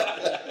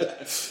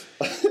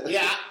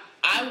 Yeah,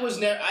 I was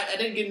never. I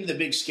didn't get into the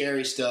big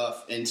scary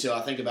stuff until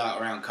I think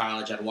about around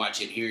college. I'd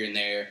watch it here and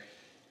there.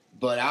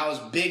 But I was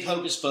big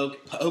Hocus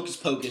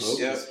Pocus.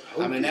 Yeah.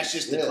 I mean, that's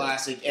just the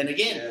classic. And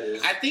again,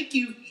 I think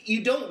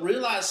you don't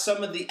realize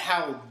some of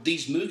how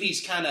these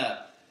movies kind of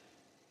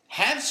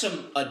have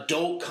some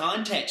adult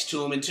context to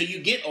them until you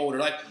get older.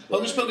 Like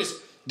Hocus Pocus,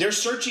 they're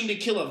searching to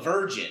kill a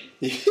virgin.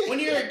 When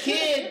you're a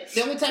kid,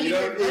 the only time you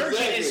hear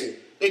virgin is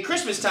at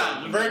Christmas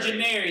time. Virgin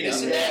Mary,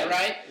 this and that,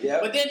 right? Yeah.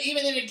 But then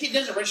even then a kid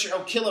doesn't register,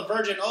 kill a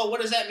virgin. Oh, what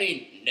does that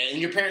mean?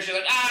 And your parents are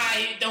like,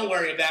 don't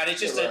worry about it.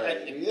 It's just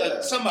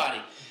somebody.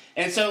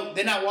 And so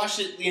then I watched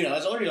it,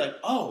 as older, you're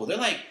like, they're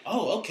like,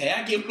 okay,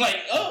 I give, like,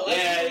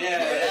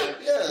 yeah.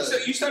 So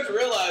you start to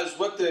realize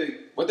what they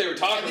were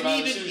talking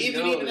about.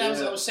 Even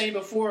as I was saying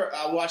before,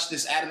 I watched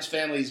this Addams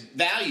Family's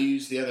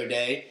Values the other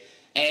day,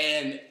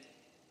 and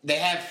they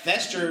have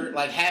Fester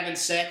like having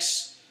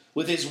sex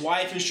with his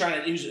wife,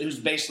 who's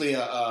basically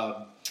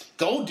a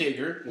gold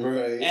digger,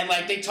 right? And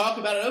like they talk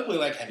about it openly,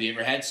 like, have you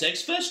ever had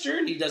sex, Fester?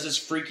 And he does this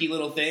freaky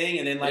little thing,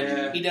 and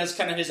then he does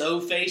kind of his O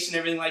face and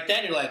everything like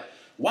that. And you're like,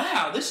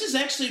 wow, this is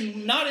actually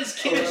not as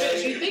kiddish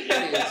as you think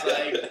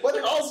it is. But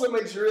it also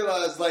makes you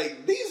realize,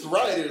 like, these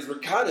writers were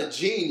kind of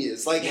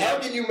genius. Like, how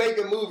can you make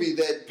a movie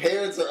that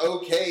parents are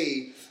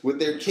okay with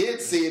their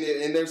kids seeing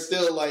it and they're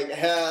still like,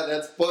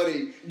 that's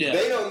funny. Yeah.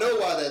 They don't know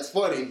why that's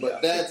funny,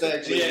 but that's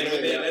actually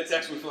that's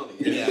actually funny.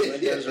 Yeah,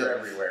 those are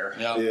everywhere.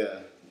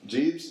 Yeah.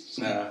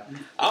 Jeebs?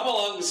 I'm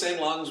along the same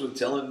lines with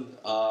Dillon.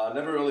 I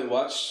never really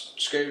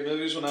watched scary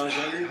movies when I was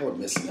younger. I was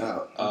missing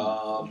out.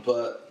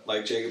 But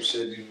like Jacob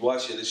said, you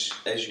watch it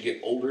as you get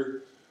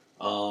older.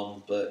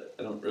 But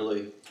I don't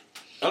really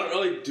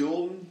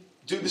do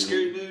the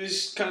scary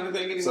movies kind of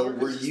thing anymore. So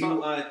were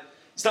you?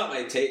 It's not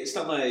my taste. It's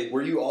not my.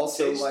 Were you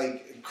also taste.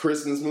 like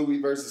Christmas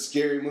movie versus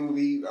scary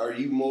movie? Are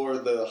you more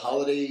the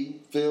holiday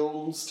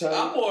films type?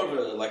 I'm more of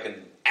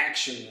an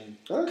action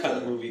kind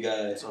of movie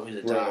guy. So he's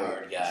a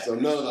diehard guy. So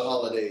none of the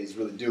holidays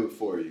really do it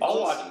for you.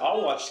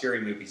 I'll watch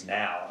scary movies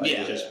now.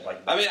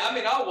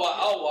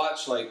 I'll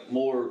watch like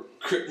more.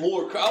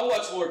 I'll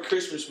watch more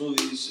Christmas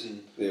movies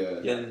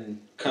and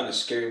kind of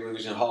scary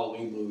movies and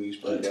Halloween movies.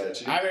 But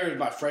I remember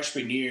my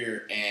freshman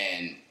year,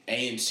 and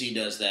AMC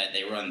does that.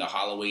 They run the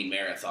Halloween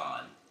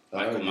marathon.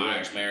 Michael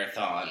Myers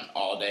marathon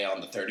all day on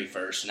the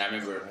 31st. And I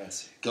remember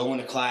going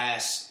to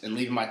class and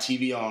leaving my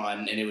TV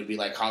on, and it would be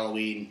like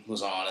Halloween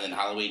was on, and then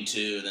Halloween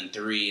 2, and then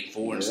 3 and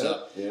 4 and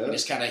stuff. Yeah. And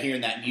just kind of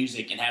hearing that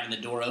music and having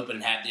the door open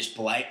and have just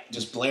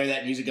blare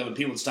that music up, and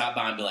people would stop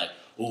by and be like,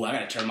 oh, I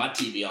got to turn my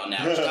TV on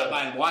now. Stop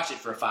by and watch it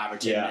for 5 or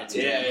 10 minutes.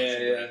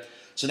 Yeah.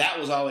 So that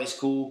was always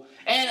cool.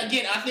 And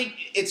again, I think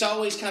it's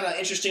always kind of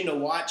interesting to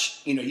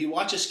watch. You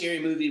watch a scary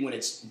movie when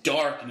it's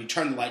dark and you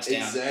turn the lights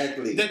down.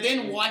 Exactly. But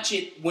then watch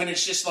it when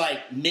it's just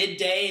like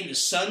midday and the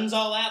sun's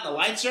all out and the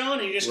lights are on,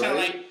 and you're just kind of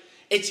like,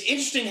 it's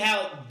interesting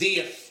how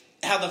the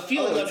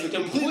feeling of it is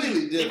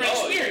completely different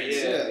experience.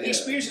 The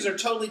experiences are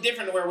totally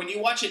different. Where when you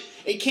watch it,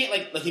 it can't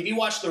like if you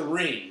watch The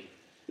Ring.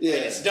 Yeah.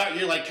 And it's dark,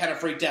 you're like kind of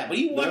freaked out. But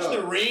you watch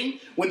The Ring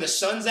when the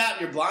sun's out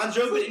and your blinds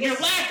are open and you're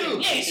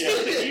laughing. Yeah, it's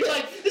stupid. You're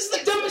like, this is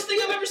the dumbest thing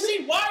I've ever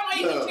seen. Why am I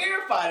even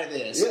terrified of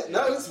this? Yeah,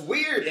 no, it's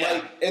weird. Yeah.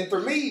 Like, and for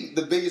me,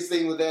 the biggest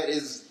thing with that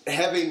is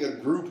having a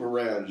group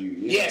around you.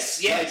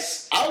 Yes. Like,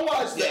 I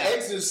watched The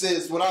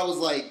Exorcist when I was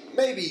like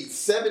maybe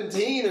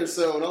 17 or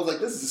so, and I was like,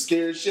 this is the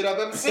scariest shit I've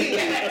ever seen.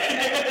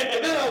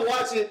 And then I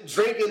watch it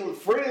drinking with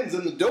friends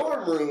in the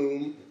dorm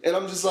room, and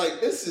I'm just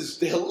like, this is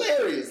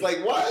hilarious.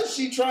 Like, why is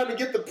she trying to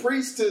get the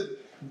priest to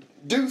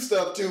do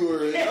stuff to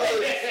her? And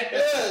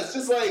it's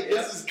just like,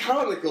 this is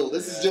comical.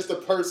 This is just a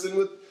person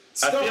with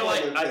stuff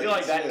I feel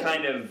like that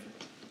kind of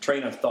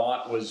train of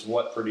thought was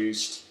what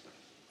produced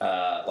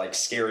the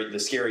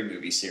scary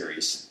movie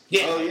series.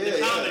 Yeah, the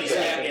comedy.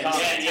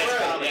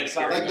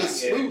 Like the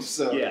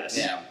spoofs. Yes,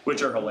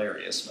 which are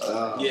hilarious.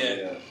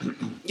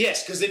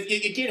 Yes, because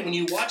again, when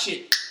you watch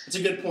it, it's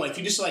a good point. If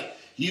you just like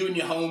you and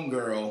your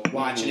homegirl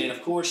watching it,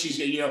 of course she's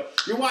you're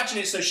watching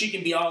it so she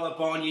can be all up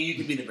on you. You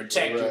can be the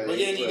protector, but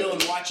then you go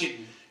and watch it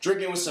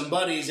drinking with some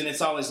buddies, and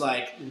it's always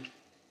like,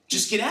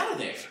 just get out of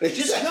there.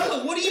 Just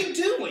go. What are you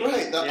doing?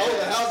 Right. The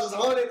house is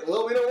haunted.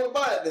 Well, we don't want to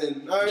buy it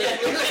then. All right.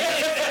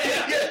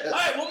 All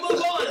right, we'll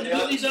move on. The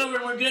movie's over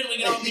and we're good. We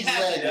can all be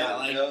happy now.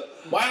 Like,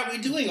 why are we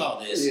doing all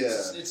this?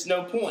 Yeah. It's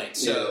no point.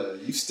 So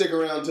you stick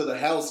around till the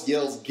house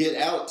yells "get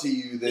out" to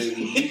you, then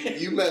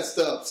you messed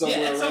up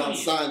somewhere around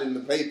signing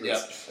the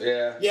papers.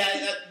 Yep.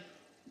 Yeah.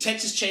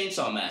 Texas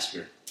Chainsaw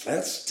Massacre.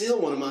 That's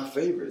still one of my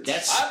favorites.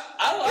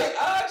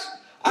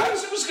 I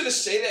was going to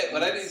say that,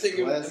 but I didn't think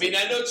it was. I mean,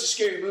 I know it's a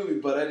scary movie,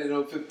 but I didn't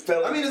know if it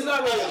fell. I mean, it's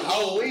not really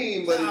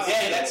Halloween, but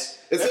it's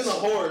in the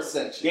horror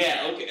section.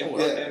 Yeah, okay.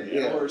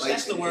 Horror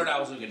that's the word I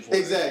was looking for.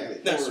 Exactly.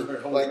 That's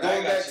like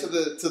going back to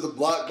the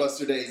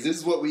Blockbuster days. This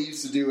is what we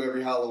used to do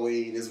every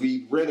Halloween: is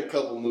we rent a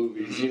couple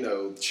movies,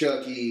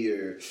 Chucky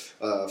or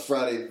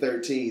Friday the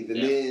 13th,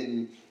 and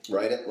then.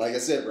 Like I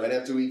said, right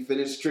after we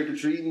finished trick or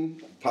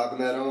treating, popping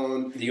that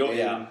on,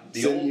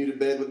 sending you to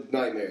bed with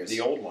nightmares. The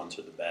old ones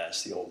are the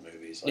best. The old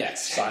movies, like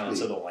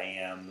Silence of the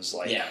Lambs,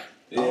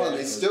 Oh, and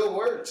they still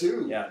work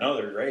too. Yeah, no,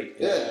 they're great.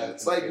 Yeah,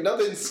 it's like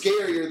nothing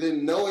scarier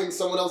than knowing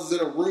someone else is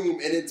in a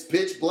room and it's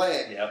pitch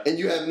black, and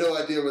you have no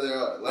idea where they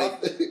are. Like,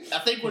 I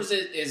think what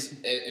is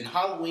in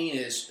Halloween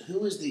is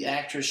who is the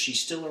actress? She's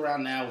still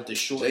around now with the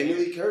short. Jamie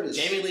Lee Curtis.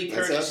 Jamie Lee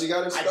Curtis. That's how she got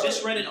her I start.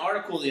 just read an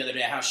article the other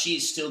day how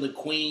she's still the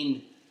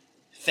queen.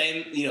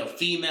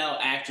 Female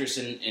actress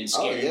in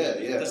scary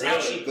movies. Because how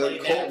she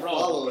played that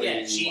role.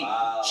 Following. She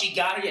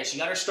got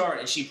her start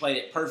and she played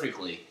it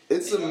perfectly.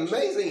 It's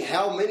amazing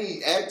how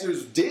many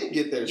actors did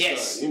get their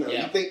start.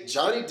 You think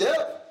Johnny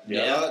Depp,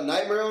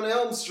 Nightmare on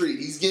Elm Street,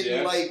 he's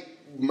getting like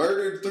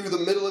murdered through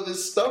the middle of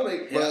his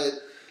stomach, but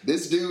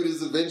this dude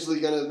is eventually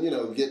gonna,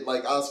 get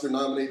like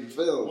Oscar-nominated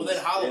films. Well,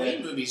 then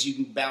Halloween movies, you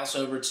can bounce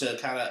over to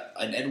kind of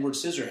an Edward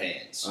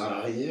Scissorhands.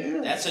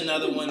 That's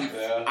another one.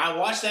 Yeah. I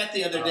watched that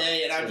the other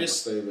day, and I'm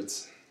just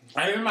favorites.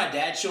 I remember my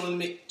dad showing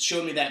me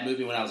that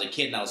movie when I was a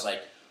kid, and I was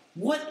like,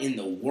 "What in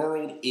the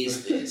world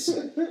is this?"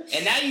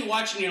 And now you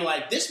watch and you're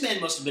like, "This man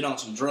must have been on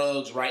some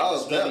drugs, right?"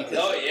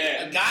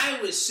 A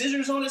guy with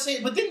scissors on his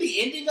head. But then the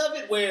ending of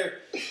it, where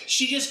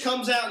she just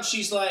comes out and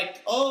she's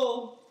like,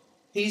 "Oh,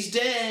 he's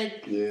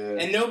dead,"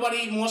 and nobody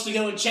even wants to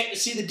go and check to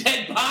see the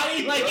dead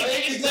body. Like, I got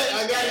his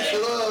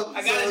glove.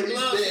 I got his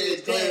glove.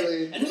 He's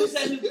dead. And who's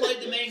that who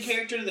played the main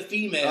character, the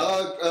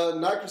female?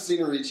 Not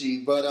Christina Ricci,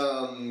 but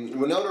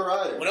Winona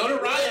Ryder. Winona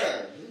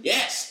Ryder.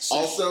 Yes. So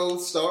also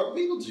starred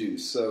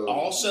Beetlejuice. So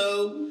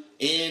also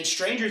in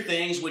Stranger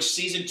Things, which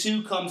season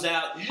 2 comes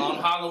out on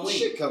Halloween.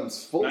 Shit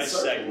comes full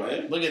circle.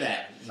 Segue. Look at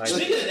that.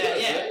 Speaking of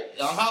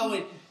that, on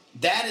Halloween.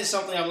 That is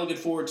something I'm looking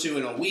forward to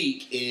in a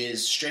week.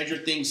 Is Stranger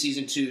Things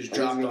season 2 is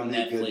dropped on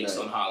Netflix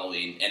on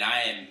Halloween, and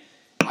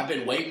I've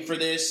been waiting for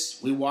this.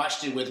 We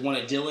watched it with one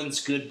of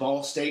Dillon's good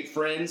Ball State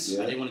friends.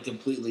 I didn't want to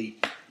completely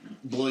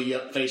blow you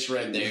up face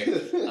red there.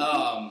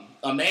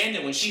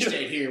 Amanda, when she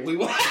stayed here, we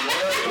watched.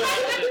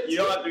 You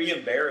don't have to be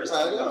embarrassed.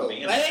 I know.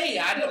 Hey,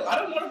 I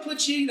don't want to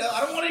put you. I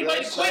don't want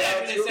anybody to quit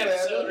after this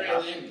episode.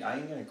 Really. I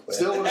ain't gonna quit.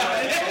 Still want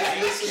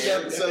to listen to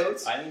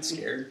episodes. I ain't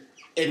scared.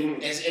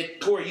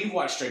 Corey, you've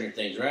watched Stranger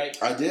Things, right?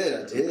 I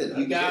did.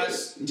 You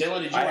guys,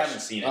 Dillon, did you? I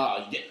haven't seen it.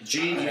 Oh, Jeebs,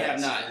 you have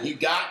not. You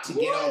got to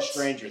get on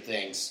Stranger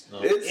Things.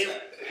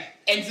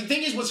 And the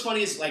thing is, what's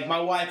funny is, like, my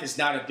wife is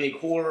not a big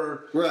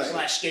horror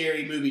 /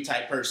 scary movie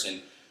type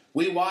person.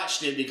 We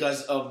watched it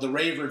because of the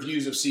rave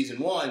reviews of season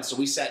 1, so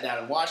we sat down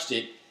and watched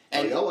it.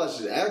 And y'all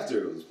watched it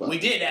after it was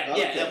published. We did,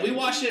 yeah. We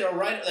watched it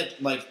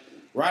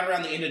right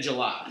around the end of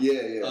July.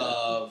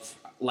 Of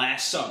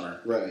last summer.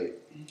 Right.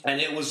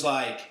 And it was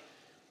like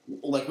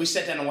we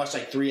sat down and watched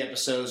like 3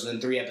 episodes, and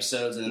then 3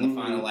 episodes, and then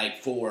the final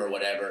 4 or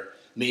whatever.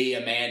 Me,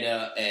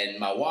 Amanda, and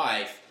my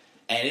wife.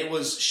 And it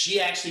was, she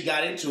actually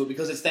got into it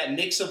because it's that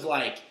mix of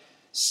like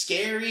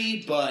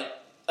scary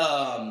but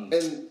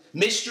and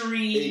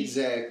mystery.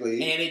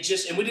 Exactly.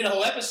 And we did a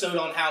whole episode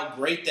on how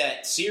great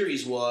that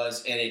series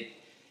was, and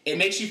it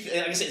makes you,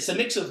 like I said, it's a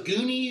mix of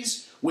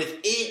Goonies with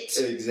It.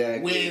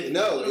 Exactly. With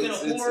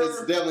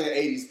it's definitely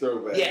an 80s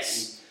throwback.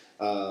 Yes.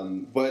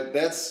 But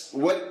that's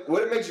what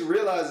it makes you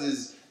realize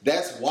is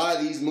that's why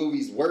these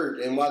movies work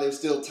and why they're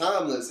still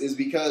timeless is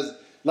because,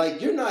 like,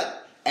 you're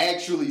not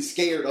actually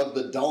scared of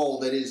the doll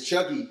that is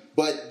Chucky,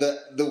 but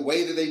the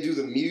way that they do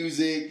the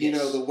music,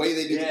 the way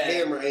they do the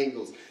camera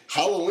angles.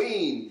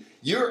 Halloween,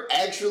 you're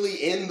actually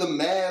in the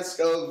mask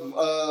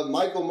of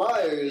Michael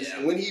Myers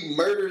when he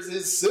murders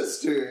his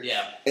sister.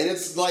 Yeah. And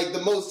it's like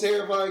the most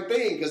terrifying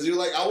thing because you're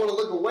like, I want to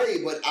look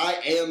away, but I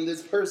am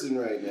this person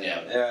right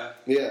now.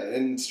 Yeah,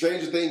 and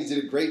Stranger Things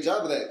did a great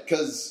job of that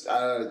because,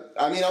 I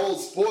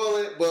won't spoil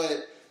it,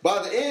 but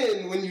by the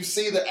end, when you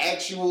see the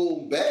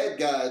actual bad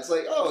guy, it's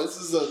like, oh, this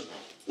is a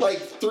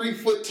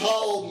 3-foot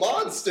tall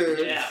monster.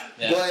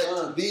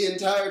 But the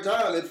entire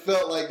time it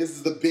felt like this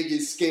is the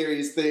biggest,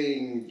 scariest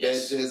thing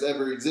that has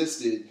ever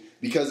existed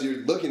because you're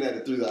looking at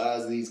it through the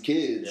eyes of these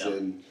kids.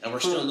 And we're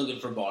still looking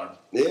for Barb.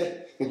 Yeah.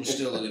 We're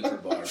still looking for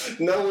Barb.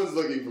 No one's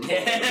looking for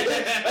Barb.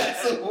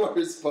 That's the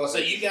worst part. So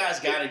you guys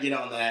got to get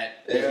on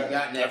that. If you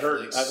got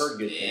Netflix. I've heard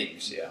good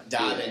things.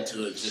 Dive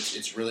into it.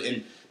 It's really,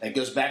 and that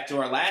goes back to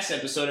our last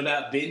episode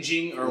about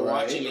binging or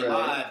watching it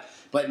live.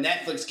 But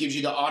Netflix gives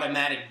you the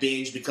automatic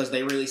binge because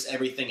they release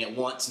everything at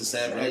once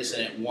instead of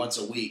releasing it once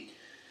a week.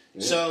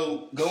 Yeah.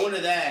 So, going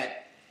to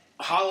that,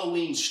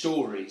 Halloween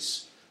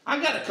stories.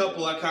 I got a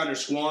couple I kind of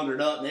squandered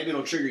up. Maybe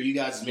it'll trigger you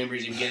guys'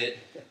 memories and get it.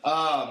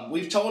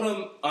 We've told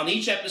them, on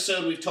each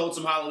episode, we've told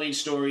some Halloween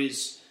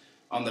stories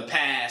on the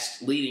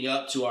past leading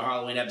up to our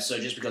Halloween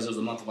episode just because it was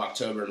the month of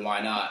October and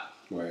why not.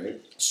 Right.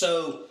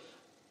 So,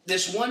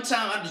 this one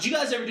time, did you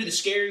guys ever do the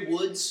Scary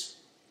Woods?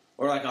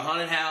 Or like a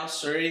haunted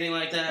house or anything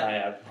like that? I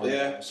have. I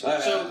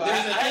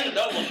haven't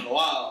done one in a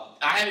while.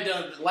 I haven't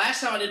done.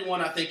 Last time I did one,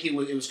 I think it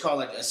was called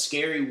like a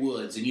Scary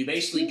Woods, and you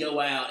basically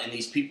go out and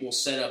these people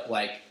set up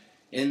like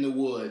in the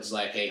woods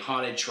like a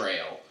haunted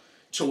trail,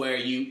 to where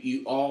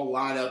you all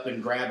line up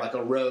and grab like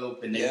a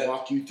rope and they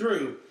walk you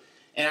through.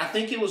 And I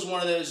think it was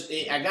one of those.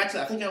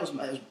 I think it was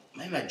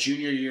maybe my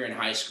junior year in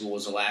high school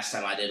was the last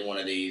time I did one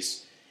of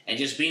these, and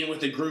just being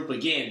with the group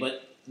again,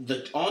 but.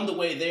 on the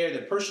way there, the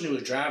person who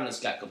was driving us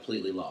got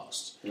completely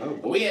lost. Oh,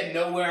 boy. We had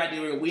no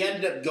idea. We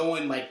ended up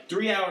going like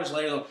 3 hours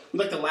later. We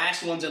were like the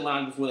last ones in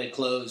line before they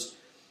closed.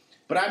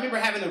 But I remember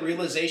having the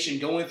realization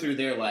going through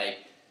there, like,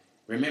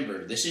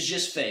 remember, this is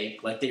just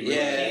fake. Like, they really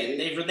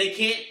can't. They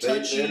can't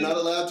touch you. They're not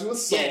allowed to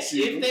assault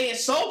you. If they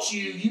assault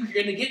you, you're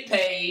going to get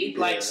paid. Yeah.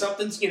 Like,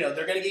 something's,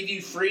 they're going to give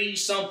you free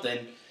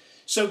something.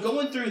 So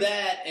going through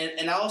that,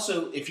 and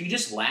also, if you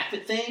just laugh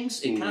at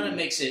things, it kind of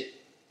makes it,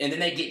 and then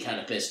they get kind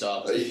of pissed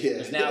off.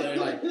 Because now they're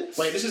like,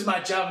 wait, this is my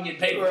job and getting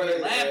paid for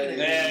laughing at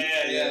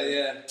me.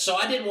 Yeah. So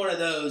I did one of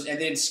those,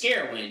 and then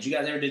scare wins. You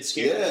guys ever did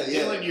scare wins?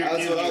 Dillon,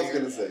 That's what I was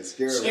going to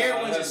say.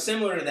 Scare wins is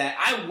similar to that.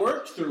 I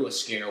worked through a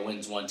scare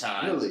wins one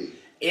time. Really?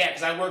 Yeah,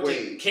 because I worked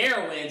at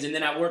Carowinds, and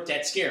then I worked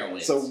at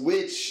Scarowinds. So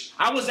which...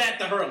 I was at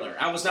the hurler.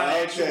 I was not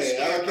actually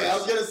Okay. I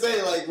was going to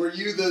say, like, were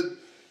you the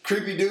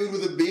creepy dude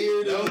with a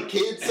beard in the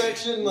kids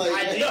section? Like,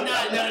 I did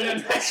not.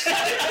 No.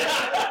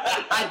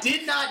 I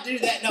did not do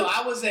that. No,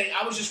 I was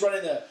just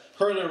running the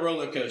hurler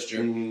roller coaster.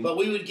 Mm-hmm. But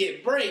we would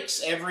get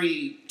breaks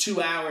every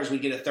 2 hours.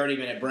 We'd get a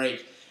 30-minute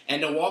break,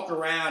 and to walk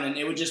around, and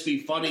it would just be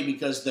funny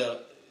because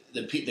the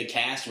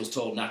cast was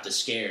told not to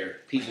scare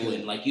people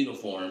in like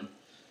uniform.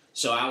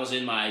 So I was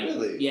in my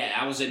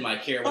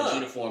Carowinds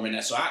uniform,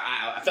 and so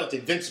I felt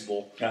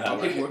invincible.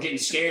 People were getting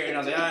scared, and I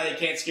was like,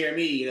 they can't scare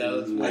me,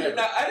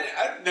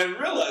 I never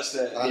realized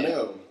that. I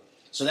know.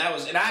 So that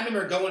was, and I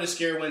remember going to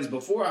Scarowinds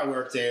before I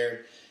worked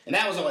there, and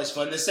that was always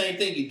fun. The same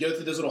thing, you'd go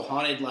through those little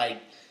haunted like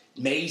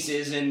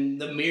mazes and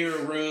the mirror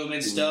room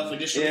and stuff,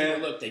 and just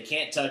remember, look, they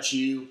can't touch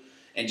you,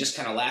 and just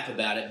kind of laugh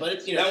about it.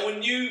 But now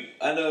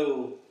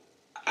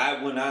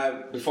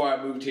before I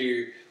moved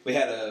here, we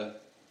had a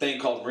thing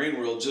called Marine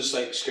World, just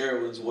like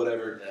Scarowinds or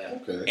whatever. Yeah.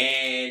 Okay.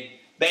 And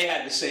they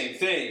had the same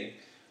thing.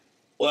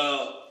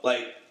 Well,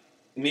 like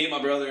me and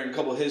my brother and a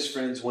couple of his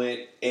friends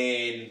went,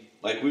 and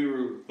like we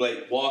were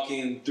like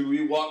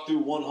we walked through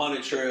one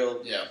haunted trail.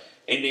 Yeah.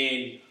 And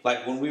then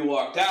like when we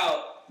walked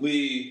out,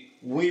 we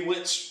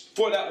went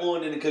for that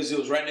one, and because it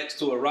was right next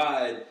to a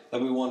ride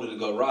that we wanted to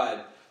go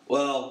ride.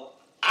 Well,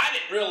 I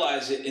didn't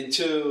realize it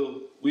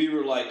until we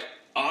were like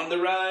on the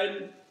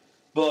ride.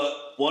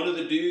 But one of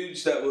the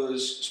dudes that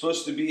was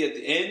supposed to be at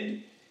the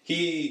end,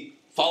 he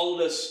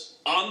followed us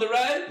on the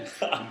ride,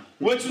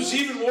 which was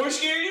even more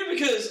scarier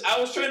because I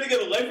was trying to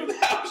get away from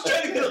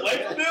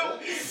him.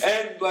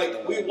 And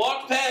like we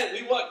walked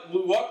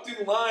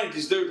through the line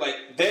because there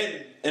like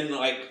then and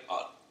like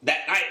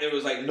that night there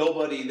was like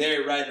nobody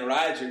there riding the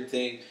rides or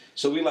anything.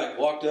 So we like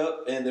walked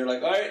up and they're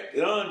like, all right,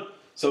 get on.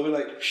 So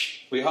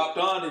we hopped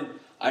on and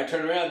I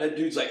turn around, that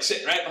dude's like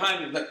sitting right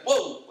behind me. I'm like,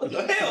 whoa, what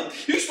the hell?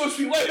 You're supposed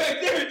to be way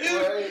back there,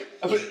 dude.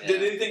 Right.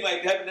 Did anything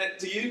like happen that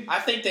to you? I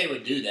think they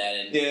would do that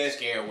in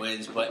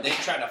Scarowinds, but they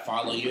try to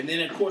follow you. And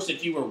then, of course,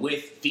 if you were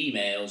with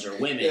females or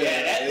women,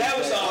 that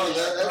was always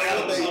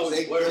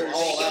they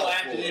go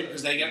after them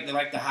because they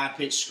like the high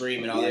pitched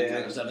scream and all that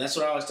kind of stuff. And that's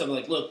what I always tell them,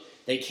 like, look,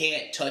 they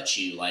can't touch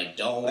you. Like,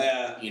 don't,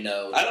 I don't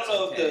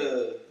know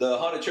if the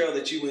haunted trail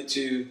that you went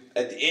to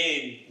at the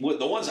end,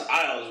 the ones that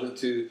I always went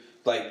to,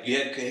 like you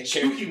had to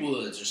Spooky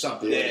Woods or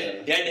something.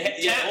 Yeah, you had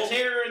to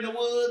Terror in the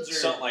Woods or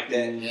something like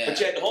that. Yeah. But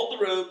you had to hold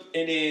the rope,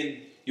 and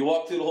then you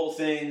walk through the whole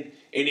thing,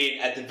 and then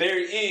at the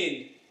very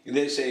end,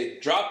 they say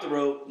drop the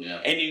rope,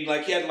 and you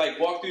had to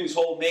walk through this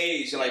whole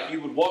maze, and you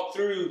would walk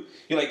through,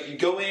 you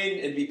go in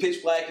and be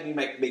pitch black, and you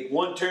make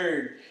one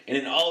turn, and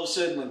then all of a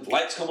sudden when the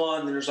lights come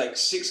on, then there's like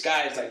 6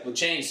 guys with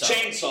chainsaws.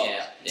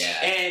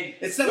 Yeah. And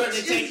it's not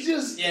it's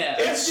just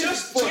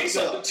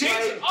chainsaw.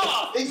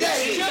 Chainsaw.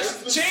 Exactly. It's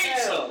just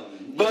chainsaw.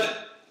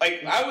 But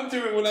I went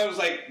through it when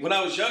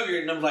I was younger,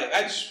 and I'm like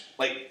I just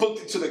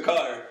booked it to the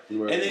car,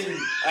 right. and then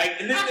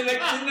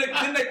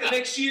the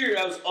next year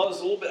I was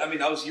a little bit. I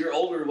mean, I was a year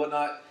older and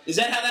whatnot. Is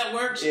that how that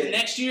works? Yeah. The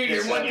next year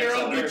you're 1 year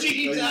older.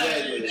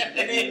 Exactly.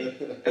 And then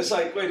it's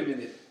like, wait a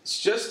minute,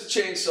 it's just a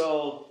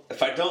chainsaw.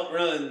 If I don't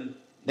run,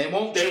 they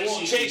won't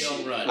chase you.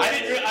 Don't run. I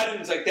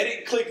didn't that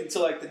didn't click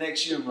until the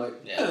next year. I'm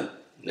like,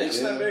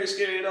 that's not very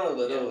scary at all.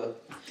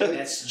 But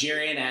that's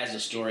Jerry has a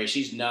story.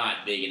 She's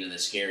not big into the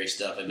scary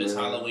stuff. If it's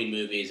Halloween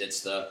movies, it's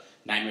the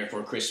Nightmare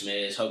Before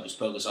Christmas, Hocus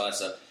Pocus, all that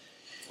stuff.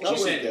 She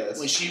said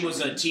when she was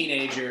a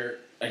teenager,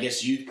 I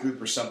guess youth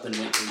group or something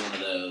went through one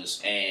of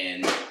those,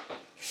 and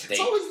it's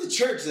always the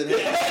church that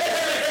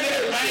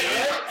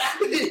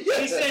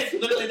She said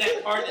literally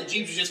that part that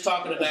Jeebs was just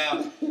talking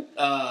about.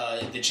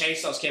 The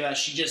chainsaws came out.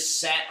 She just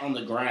sat on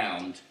the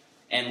ground.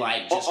 And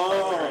just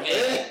covered her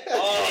head.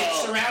 And it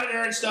surrounded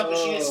her and stuff, but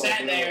she just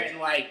sat there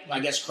and I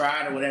guess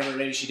cried or whatever.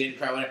 Maybe she didn't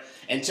cry, whatever.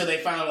 Until they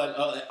finally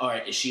all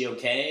right, is she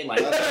okay? Then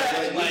they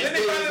finally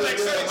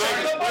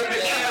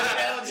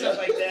and stuff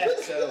like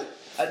that. So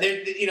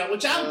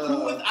which I'm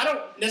cool with. I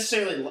don't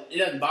necessarily. It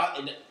doesn't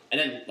bother. And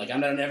then, I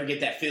don't ever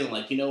get that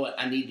feeling you know what,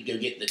 I need to go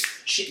get the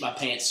shit my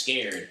pants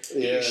scared. Get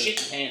your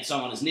shit pants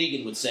on, as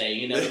Negan would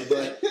say,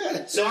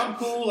 But, so I'm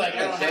cool, I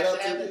don't have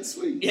to have it.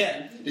 Sweet.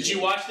 Yeah. Did you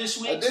watch this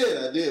week? I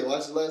did.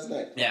 Watched it last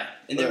night. Yeah.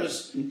 And there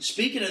was,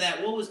 speaking of that,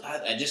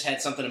 I just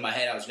had something in my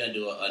head. I was going to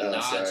do a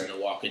nod to The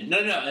Walking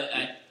Dead.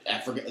 No, I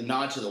forgot, a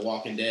nod to The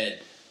Walking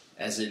Dead.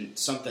 as in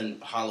something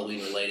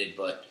Halloween related.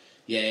 But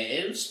yeah,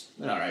 it was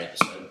an alright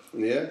episode.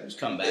 Yeah. It was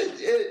come back.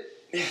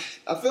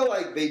 I feel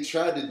like they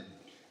tried to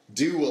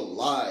do a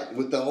lot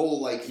with the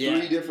whole like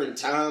 3 different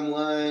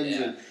timelines.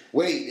 Yeah. And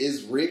wait,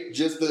 is Rick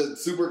just the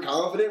super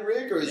confident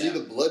Rick, or is he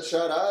the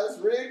bloodshot eyes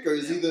Rick, or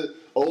is he the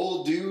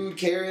old dude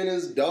carrying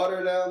his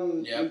daughter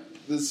down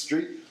the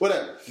street?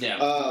 Whatever.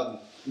 Yeah.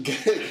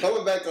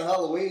 Coming back to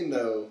Halloween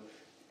though,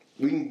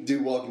 we can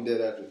do Walking Dead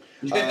after.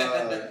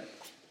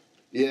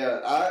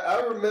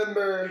 I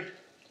remember,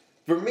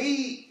 for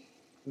me,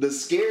 the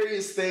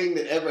scariest thing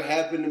that ever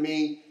happened to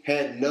me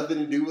had nothing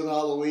to do with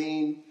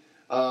Halloween.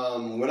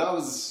 When I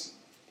was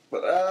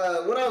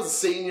a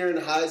senior in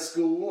high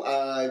school,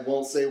 I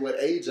won't say what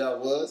age I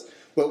was,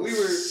 but we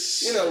were,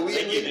 you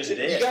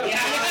got to.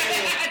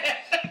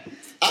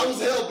 I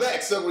was held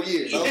back several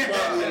years. I was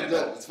probably an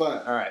adult. It's fine.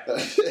 All right.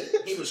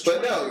 He was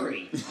But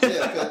 23.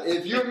 no,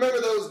 if you remember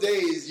those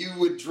days, you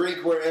would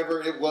drink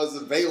wherever it was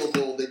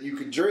available that you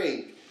could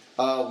drink.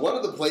 One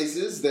of the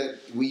places that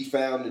we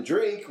found to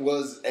drink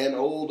was an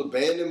old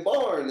abandoned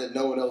barn that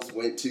no one else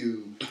went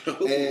to.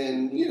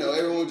 And,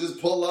 everyone would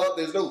just pull up.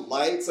 There's no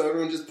lights, so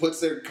everyone just puts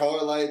their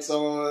car lights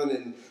on.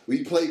 And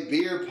we play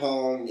beer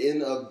pong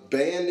in an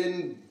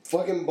abandoned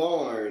fucking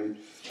barn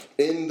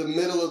in the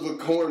middle of a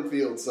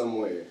cornfield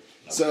somewhere.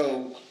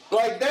 So,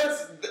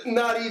 that's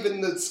not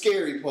even the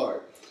scary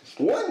part.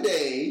 One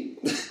day,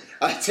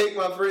 I take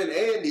my friend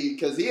Andy,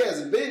 because he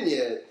hasn't been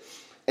yet,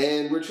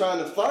 and we're trying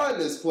to find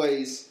this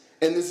place.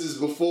 And this is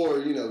before,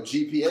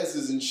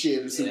 GPSs and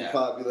shit are super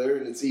popular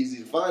and it's easy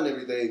to find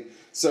everything.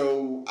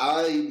 So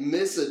I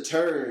miss a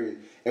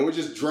turn and we're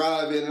just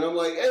driving and I'm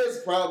like,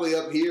 it's probably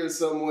up here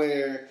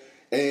somewhere.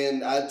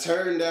 And I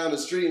turn down the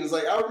street and it's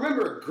like, I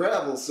remember a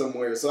gravel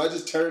somewhere. So I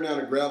just turn down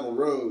a gravel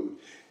road.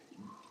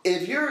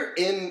 If you're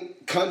in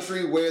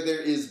country where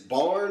there is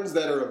barns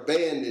that are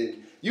abandoned,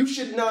 you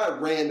should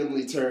not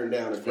randomly turn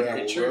down a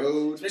gravel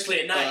road. Especially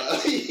at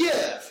night.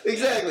 Yeah,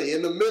 exactly.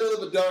 In the middle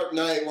of a dark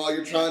night while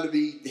you're trying to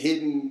be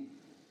hidden,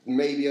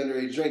 maybe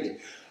underage drinking.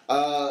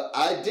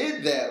 I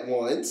did that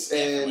once.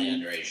 Definitely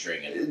and underage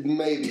drinking.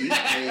 Maybe.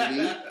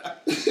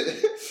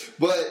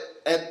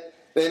 But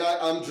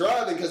I'm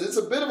driving because it's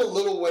a bit of a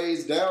little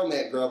ways down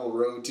that gravel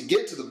road to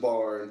get to the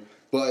barn.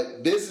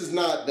 But this is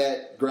not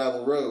that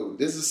gravel road.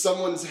 This is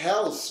someone's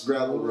house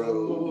gravel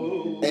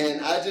road.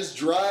 And I just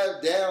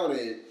drive down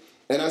it.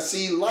 And I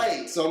see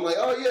lights, so I'm like,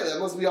 oh yeah, that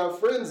must be our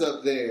friends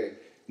up there.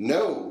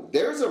 No,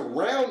 there's a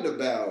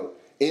roundabout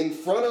in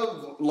front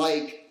of,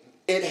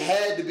 it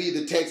had to be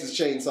the Texas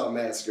Chainsaw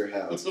Massacre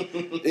house.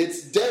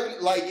 It's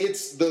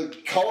it's the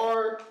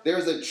car,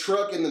 there's a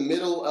truck in the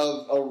middle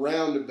of a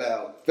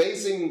roundabout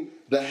facing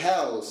the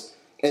house,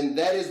 and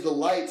that is the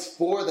lights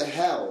for the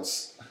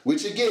house,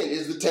 which again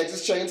is the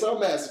Texas Chainsaw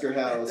Massacre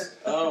house.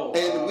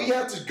 And we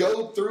have to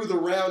go through the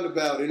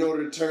roundabout in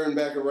order to turn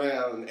back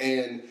around,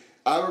 and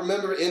I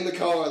remember in the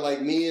car,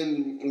 me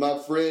and my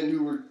friend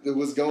who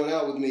was going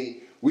out with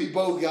me, we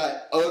both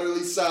got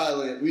utterly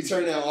silent. We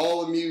turned down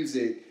all the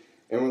music,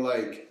 and we're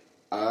like,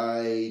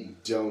 I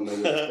don't know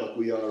where the fuck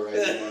we are right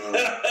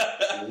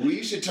now.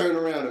 We should turn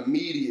around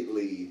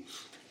immediately.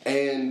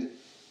 And,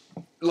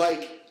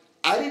 I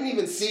didn't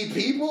even see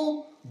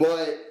people,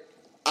 but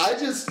I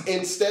just,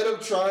 instead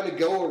of trying to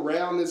go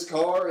around this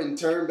car and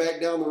turn back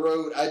down the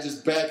road, I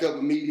just back up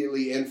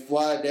immediately and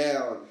fly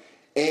down.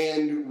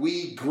 And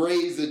we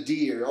graze a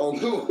deer on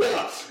the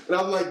way. And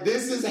I'm like,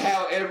 this is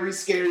how every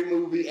scary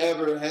movie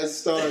ever has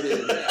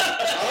started.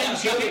 I'm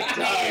gonna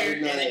die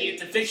And then you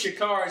have to fix your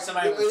car and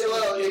somebody...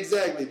 Well,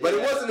 exactly. But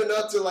it wasn't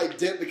enough to,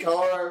 dent the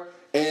car,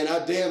 and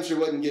I damn sure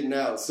wasn't getting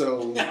out.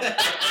 So,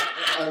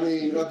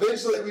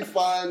 eventually we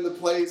find the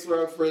place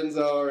where our friends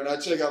are, and I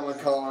check out my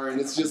car, and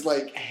it's just,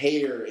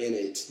 hair in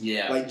it.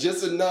 Yeah.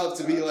 Just enough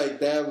to be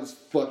that was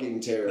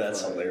fucking terrifying.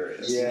 That's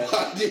hilarious. Yeah.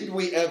 Why did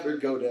we ever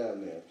go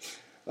down there?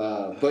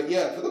 But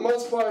yeah, for the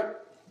most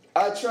part,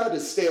 I try to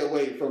stay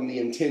away from the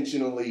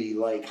intentionally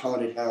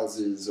haunted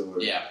houses or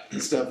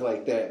stuff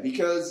like that,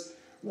 because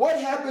what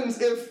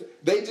happens if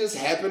they just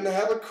happen to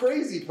have a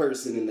crazy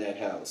person in that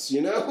house?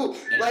 Maybe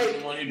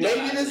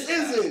this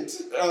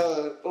isn't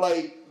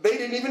they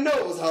didn't even know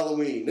it was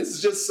Halloween. This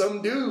is just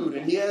some dude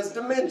and he has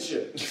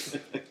dementia.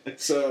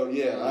 So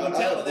yeah,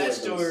 telling that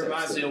story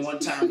reminds me of one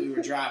time we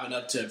were driving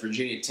up to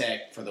Virginia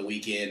Tech for the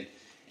weekend,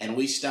 and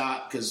we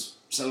stopped because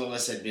some of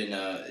us had been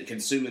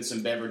consuming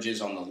some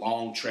beverages on the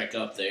long trek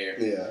up there.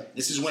 Yeah.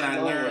 This is when I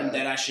learned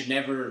that I should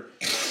never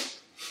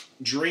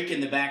drink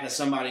in the back of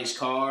somebody's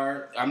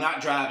car. I'm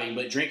not driving,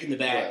 but drink in the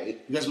back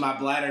because my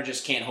bladder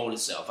just can't hold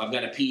itself. I've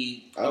got to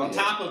pee on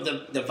top of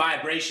the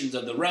vibrations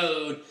of the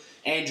road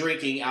and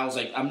drinking. I was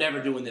like, I'm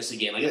never doing this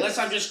again. Unless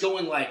I'm just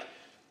going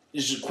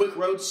just a quick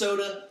road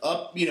soda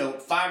up,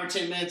 5 or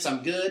 10 minutes,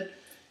 I'm good.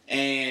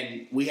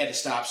 And we had to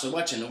stop so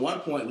much. And at one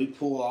point, we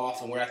pull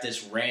off, and we're at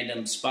this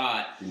random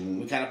spot.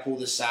 Mm-hmm. We kind of pull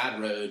this side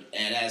road,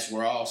 and as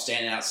we're all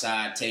standing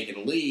outside taking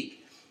a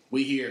leak,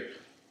 we hear,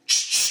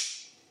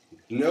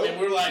 nope. And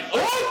we're like,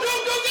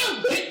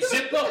 oh, go.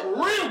 Zip up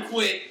real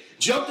quick,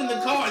 jumped in the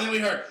car, and then we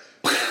heard,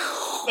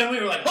 and we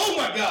were like, oh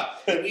my God.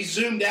 And we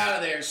zoomed out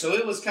of there. So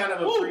it was kind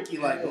of a freaky,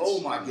 like,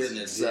 oh my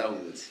goodness. So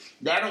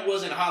that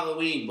wasn't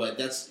Halloween, but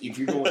that's, if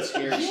you're going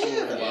scary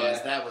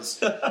story-wise, that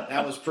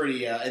was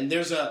pretty, and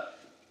there's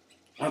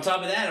on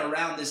top of that,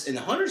 around this, in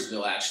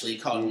Huntersville actually,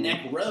 called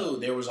Neck Road,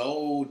 there was an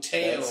old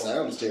tale. That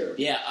sounds terrible.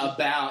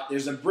 Yeah,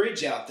 there's a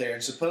bridge out there,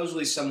 and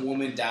supposedly some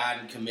woman died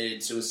and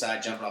committed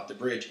suicide jumping off the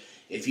bridge.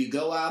 If you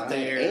go out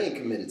there... And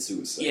committed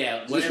suicide.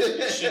 Yeah,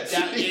 whenever she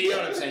died, you know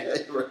what I'm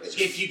saying? Right.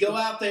 If you go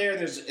out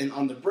there,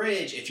 on the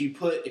bridge, if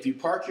you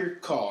park your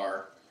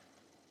car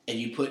and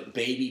you put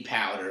baby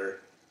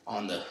powder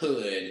on the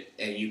hood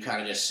and you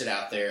kind of just sit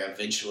out there,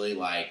 eventually,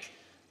 like...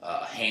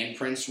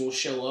 handprints will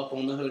show up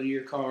on the hood of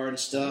your car and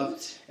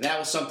stuff. And that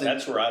was something...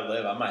 That's where I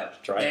live. I might have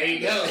to try There it. you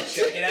go.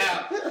 Check it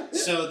out.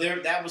 So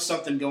that was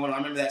something going on. I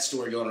remember that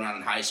story going around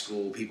in high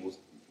school, people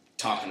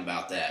talking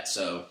about that.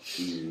 So,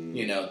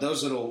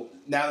 those little...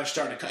 Now they're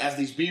starting to... As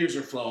these beers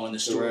are flowing, the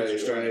stories are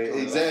starting to come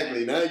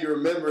Exactly. Now you're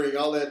remembering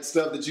all that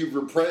stuff that you've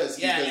repressed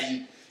because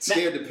you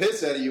scared the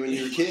piss out of you when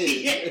you were a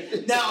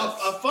kid. Now,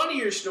 a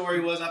funnier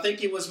story was, I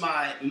think it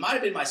might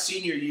have been my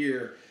senior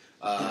year...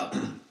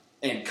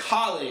 in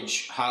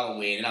college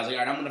Halloween, and I was like,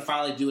 all right, I'm going to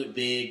finally do it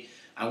big.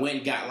 I went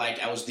and got,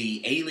 I was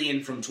the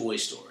alien from Toy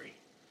Story.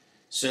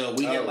 So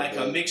we did,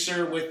 a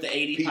mixer with the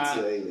 80 pizza pie.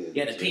 alien.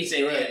 Yeah, the pizza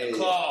alien, the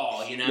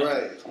claw,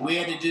 Right.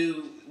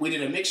 We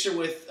did a mixer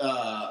with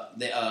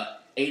the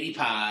 80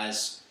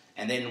 pies,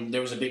 and then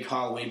there was a big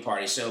Halloween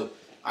party. So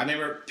I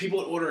remember people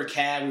would order a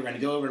cab. We were going to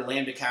go over to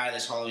Lambda Chi,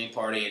 this Halloween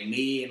party, and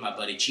me and my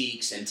buddy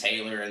Cheeks and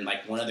Taylor and,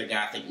 one other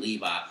guy, I think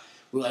Levi,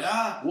 we were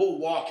like, we'll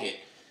walk it.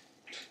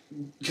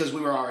 Because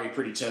we were already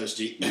pretty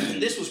toasty.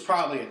 This was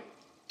probably a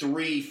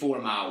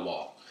 3-4 mile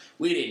walk.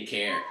 We didn't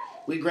care.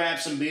 We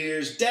grabbed some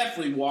beers,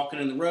 definitely walking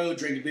in the road,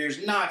 drinking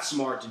beers, not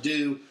smart to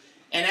do.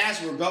 And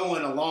as we're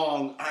going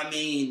along,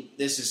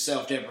 this is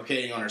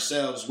self-deprecating on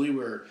ourselves. We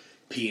were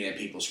peeing at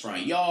people's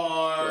front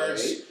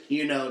yards,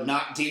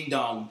 not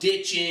ding-dong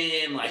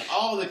ditching,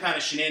 all the kind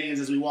of shenanigans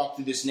as we walked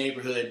through this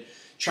neighborhood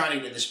trying to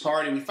get to this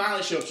party. We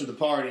finally show up to the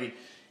party.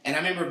 And I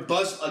remember a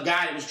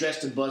guy that was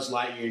dressed in Buzz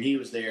Lightyear, and he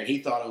was there, and he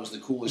thought it was the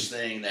coolest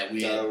thing that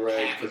we had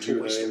half a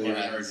Toy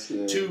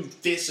Story, 2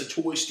 fists of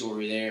Toy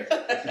Story there.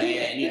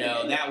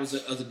 And, that was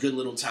a good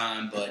little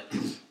time, but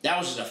that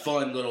was just a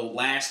fun little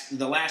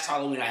the last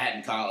Halloween I had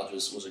in college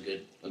was a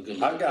good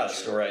little I've got a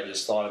story I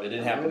just thought of. It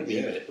didn't happen to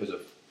me, but it was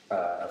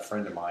a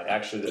friend of mine,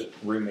 actually the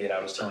roommate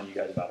I was telling you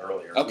guys about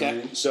earlier.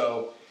 Okay.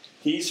 So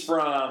he's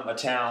from a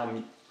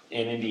town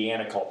in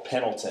Indiana called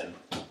Pendleton.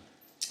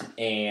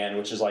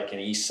 Which is in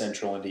East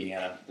Central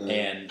Indiana.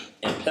 And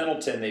in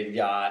Pendleton, they've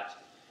got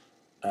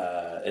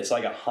it's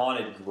like a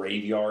haunted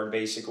graveyard,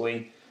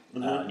 basically.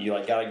 You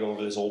got to go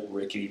over this old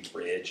rickety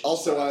bridge.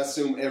 Also, I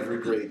assume every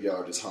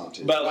graveyard is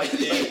haunted. But I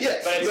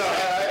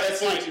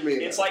see what you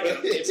mean. It's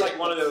like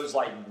one of those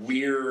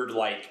weird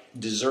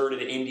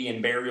deserted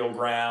Indian burial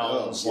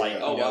grounds. Where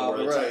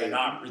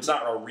it's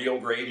not a real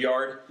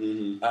graveyard.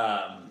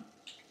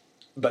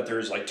 But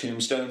there's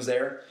tombstones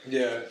there.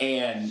 Yeah.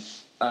 And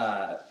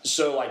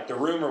so the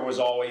rumor was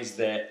always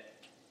that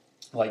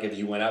if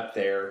you went up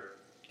there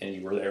and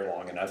you were there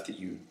long enough that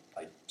you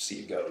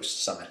see a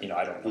ghost somehow.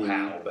 I don't know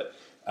how, but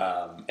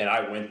and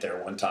I went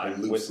there one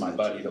time with my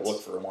buddy to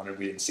look for one, and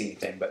we didn't see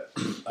anything. But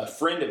a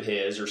friend of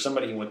his or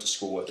somebody he went to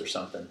school with or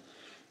something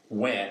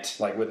went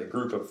with a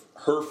group of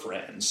her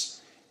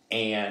friends,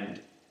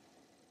 and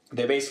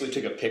they basically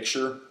took a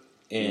picture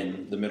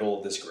in the middle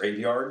of this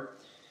graveyard,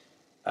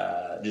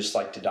 just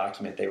to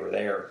document they were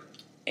there.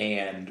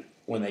 And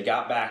when they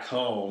got back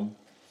home,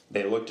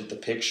 they looked at the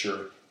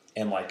picture,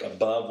 and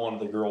above one of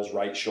the girl's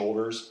right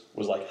shoulders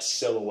was a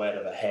silhouette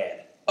of a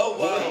head. Oh,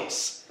 wow.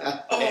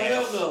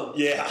 Hell no.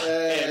 Yeah.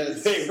 And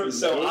they were,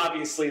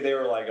 obviously they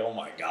were oh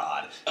my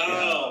God.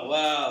 Oh,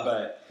 wow.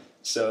 But,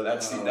 so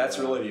that's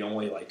really the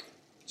only,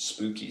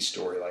 spooky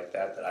story like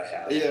that I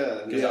have.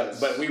 Yeah.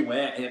 But we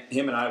went,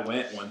 him and I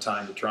went one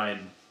time to try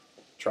and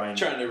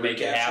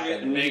make it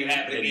happen. Make it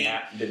happen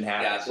again. Didn't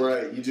happen. Yeah.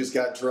 Right, you just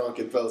got drunk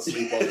and fell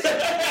asleep on the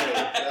side.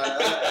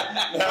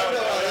 I know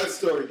how that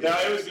story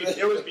goes. No,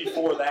 it was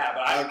before that,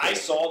 but I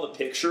saw the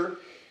picture,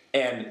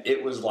 and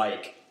it was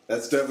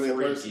that's definitely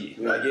freaky.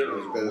 A person. It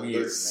was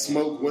weird. The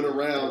smoke went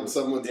around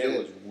someone's head. It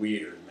was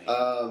weird,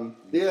 man.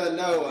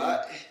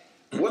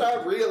 What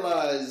I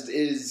realized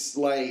is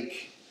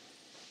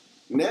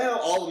now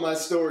all of my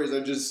stories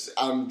are just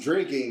I'm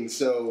drinking,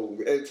 so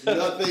if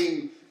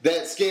nothing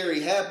that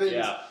scary happened.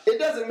 Yeah. It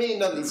doesn't mean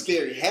nothing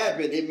scary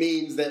happened. It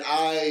means that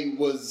I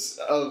was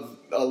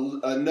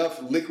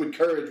enough liquid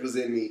courage was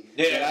in me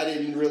that I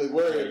didn't really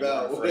worry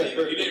about. You didn't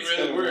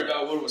really worry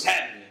about what was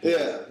happening.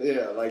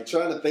 Yeah.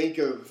 Trying to think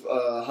of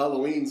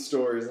Halloween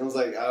stories, and I was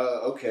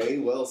okay,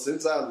 well,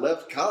 since I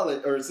left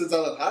college or since I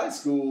left high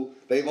school,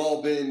 they've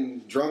all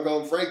been drunk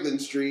on Franklin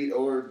Street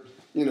or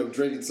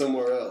drinking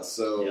somewhere else.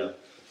 So,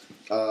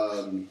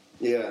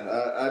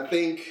 I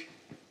think.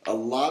 A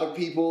lot of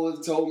people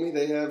have told me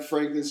they have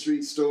Franklin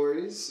Street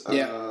stories.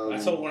 Yeah, I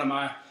told one of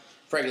my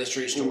Franklin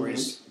Street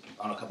stories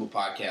on a couple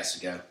podcasts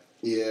ago.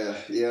 Yeah.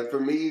 For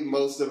me,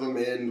 most of them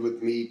end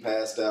with me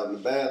passed out in the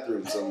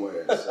bathroom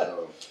somewhere.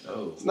 So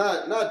it's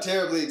not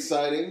terribly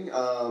exciting.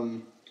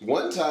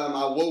 One time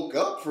I woke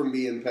up from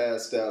being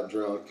passed out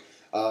drunk.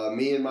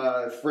 Me and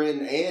my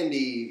friend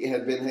Andy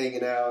had been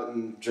hanging out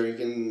and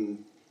drinking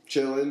and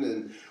chilling,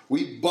 and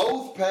we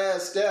both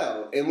passed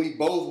out, and we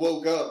both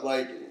woke up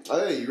like,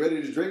 hey, you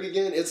ready to drink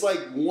again? It's like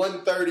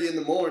 1:30 in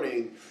the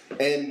morning,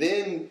 and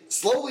then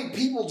slowly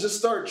people just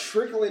start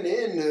trickling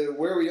in to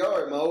where we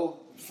are at my old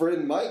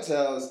friend Mike's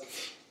house,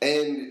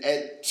 and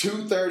at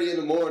 2:30 in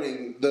the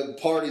morning, the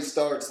party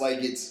starts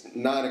like it's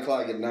 9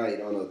 o'clock at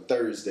night on a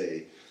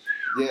Thursday.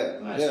 Yeah,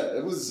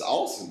 it was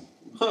awesome.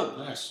 Huh.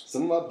 Nice.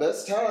 Some of my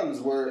best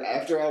times were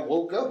after I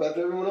woke up,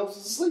 after everyone else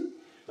was asleep.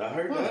 I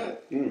heard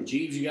that.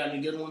 Jeebs, you got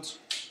any good ones?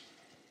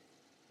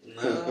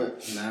 No.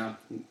 No.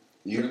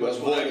 You Pretty much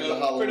avoided the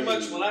Halloween. pretty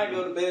much when I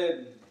go to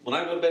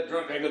bed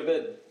drunk, I go to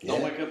bed.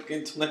 Don't wake up again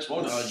until next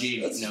morning. No,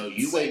 Jeebs,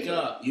 you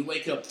safer.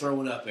 wake up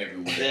throwing up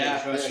everywhere.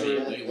 Yeah, Trust for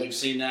me, sure. we've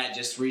seen that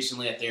just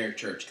recently at their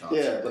church concert.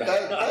 Yeah, but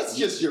that's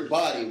just your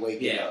body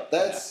waking up.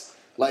 That's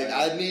like,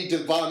 I need to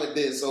vomit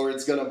this or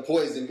it's going to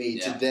poison me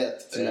to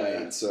death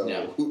tonight. So,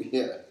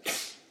 yeah.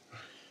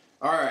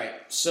 All right,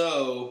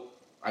 so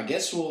I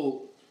guess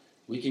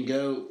we can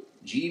go,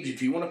 Jeebs,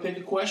 if you want to pick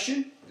a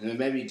question, and then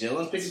maybe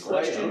Dillon pick a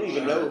question. I don't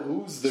even know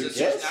who's the guest.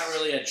 It's not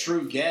really a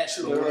true guest,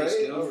 but we'll just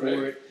go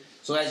for it.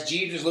 So as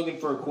Jeebs is looking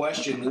for a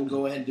question, we'll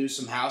go ahead and do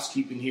some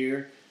housekeeping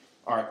here.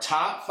 Our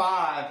top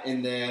 5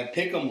 in the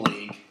Pick'em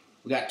League,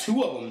 we got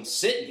 2 of them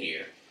sitting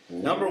here.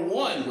 Number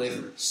 1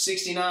 with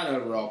 69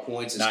 overall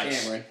points is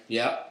Cameron.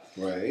 Yep.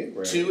 Right.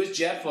 2 is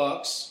Jeff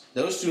Hucks.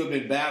 Those 2 have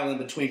been battling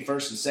between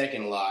first and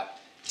second a lot.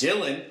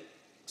 Dillon,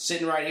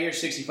 sitting right here,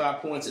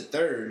 65 points at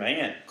 3rd.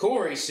 Man.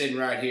 Corey sitting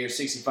right here,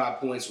 65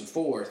 points with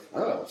 4th.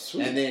 Oh,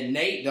 sweet. And then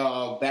Nate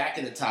Dogg back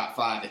in the top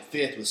 5 at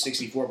 5th with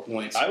 64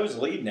 points. I was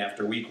leading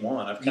after week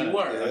 1.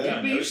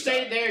 You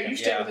stayed there. You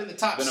stayed within the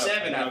top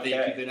 7, I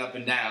think. You've been up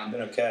and down.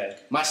 Been okay.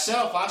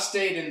 Myself, I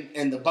stayed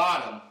in the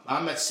bottom.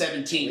 I'm at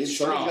 17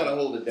 strong. Someone's got to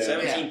hold it down.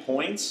 17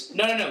 points?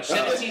 No.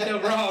 17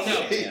 overall,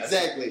 no.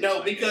 Exactly.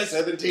 No, because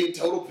 17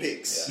 total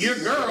picks. your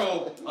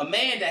girl,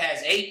 Amanda,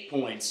 has 8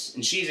 points,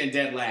 and she's in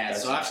dead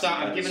last. So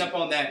I've given up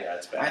on that. Yeah,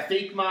 it's bad. I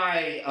think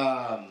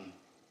my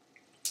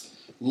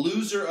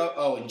loser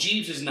and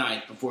Jeebs is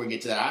 9th before we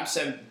get to that. I'm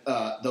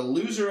 7th. The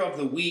loser of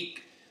the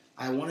week,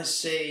 I want to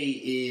say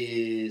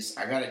is,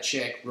 I got to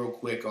check real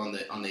quick on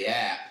the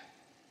app.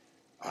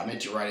 I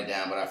meant to write it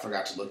down, but I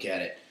forgot to look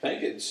at it. I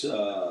think it's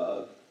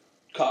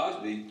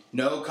Cosby.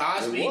 No,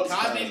 Cosby. It was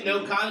Cosby.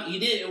 No, Cosby. He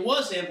did. It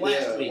was him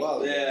last week.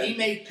 Well, Yeah. He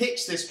made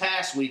picks this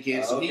past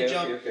weekend, so he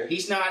jumped. Okay.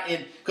 He's not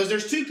in, because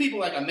there's 2 people,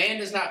 like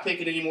Amanda's not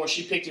picking anymore.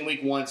 She picked in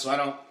week 1, so I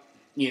don't,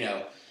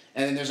 And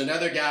then there's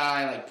another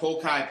guy like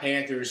Polkai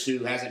Panthers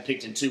who hasn't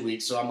picked in 2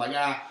 weeks, so I'm like,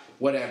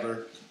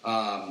 whatever.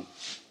 But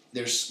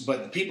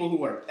the people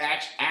who are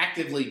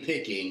actively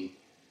picking,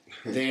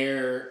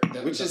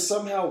 which is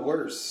somehow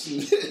worse.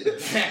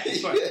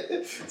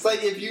 It's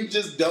like if you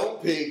just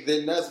don't pick,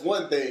 then that's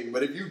one thing.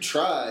 But if you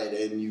tried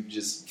and you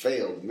just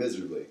failed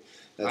miserably,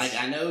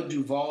 I know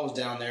Duval's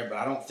down there, but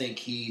I don't think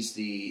he's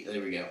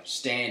there we go.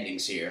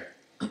 Standings here.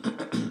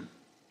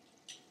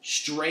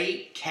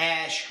 Straight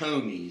Cash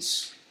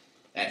Homies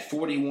at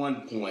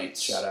 41 points.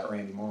 Shout out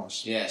Randy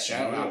Moss. Yeah,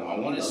 shout out. I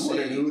want to I'm see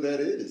wondering who that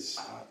is.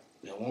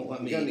 It won't let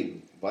You me. got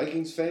any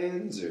Vikings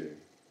fans or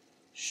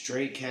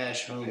Straight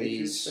Cash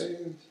Patriots Homies.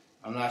 fans?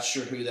 I'm not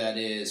sure who that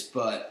is,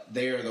 but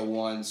they're the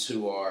ones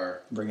who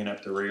are Bringing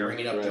up the rear.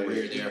 bringing up the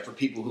rear there for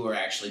people who are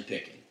actually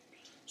picking.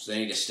 So they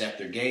need to step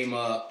their game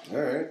up. All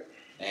right.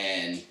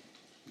 And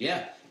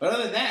yeah, but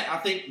other than that, I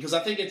think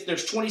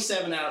there's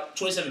 27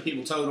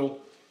 people total,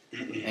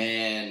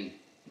 and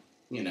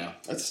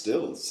That's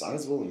still a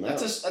sizable amount.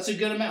 that's a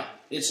good amount.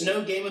 It's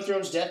no Game of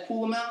Thrones death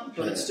pool amount,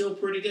 but it's still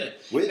pretty good.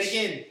 Which and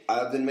again,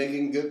 I've been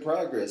making good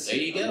progress. There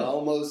you go. I'm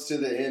almost to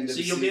the end of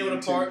so you'll be able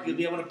to season 2. You'll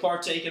be able to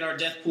partake in our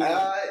death pool.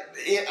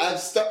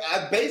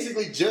 I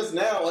basically just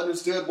now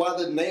understood why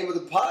the name of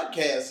the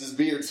podcast is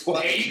Beards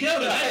Watch. There you go.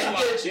 That's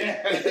watch.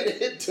 Yeah.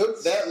 It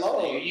took that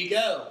long. There you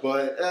go.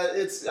 But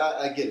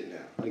I get it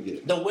now. I get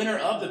it. The winner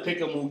of the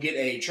pick'em will get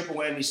a triple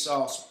whammy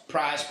sauce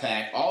prize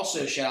pack.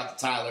 Also, shout out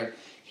to Tyler.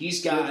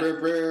 He's got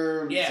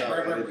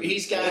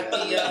he's got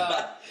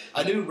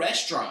a new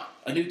restaurant,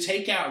 a new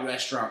takeout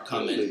restaurant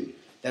coming. Really?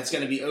 That's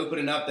going to be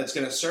opening up. That's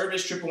going to serve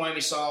as triple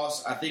whammy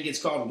sauce. I think it's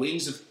called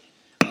Wings of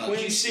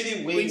Queen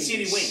City Wings. Queen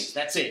City Wings.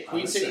 That's it.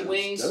 Queen City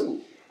Wings.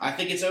 Dope. I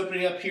think it's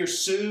opening up here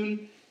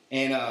soon.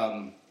 And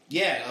Now,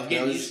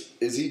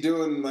 is he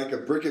doing like a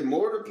brick and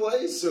mortar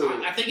place? Or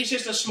I think it's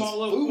just a small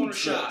little food corner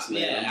trucks, shop.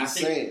 man. Yeah, I'm just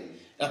I think saying.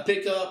 a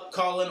pickup,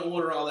 call in,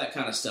 order, all that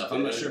kind of stuff.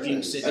 I'm not sure if you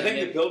can sit I down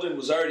think the building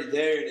was already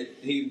there, and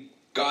he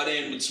got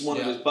in with one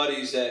of his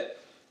buddies that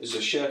is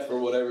a chef or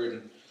whatever,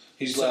 and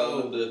he's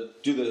allowed him to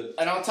do the.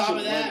 And on top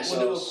of that, sauce.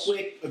 we'll do a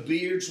quick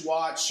Beards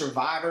Watch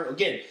Survivor.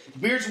 Again,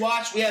 Beards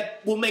Watch,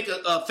 we'll make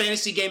a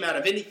fantasy game out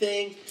of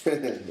anything.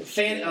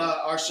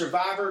 Our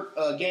Survivor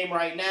game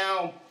right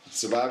now,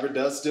 Survivor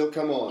does still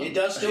come on. It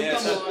does still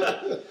come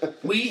on.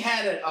 We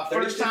had a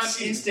first-time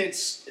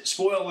instance,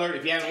 spoiler alert,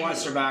 if you haven't watched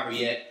Survivor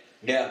yet.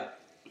 Yeah.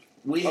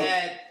 We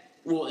had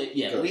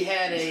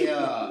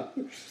a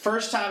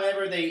first time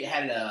ever they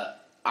had an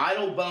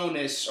idol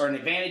bonus or an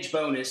advantage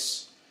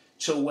bonus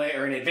to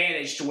where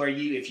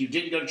you, if you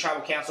didn't go to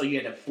tribal council,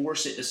 you had to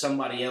force it to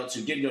somebody else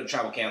who did go to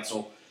tribal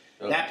council.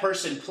 Okay. That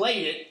person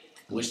played it,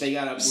 which they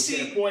got a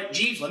point.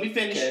 Jeebs, let me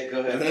finish. Okay, go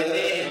ahead. And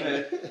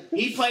then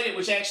he played it,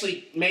 which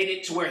actually made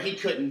it to where he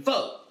couldn't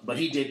vote, but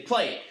he did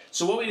play it.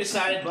 So what we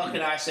decided, Buck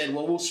and I said,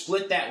 well, we'll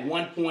split that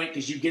 1 point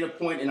because you get a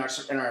point in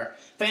our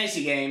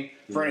fantasy game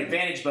for an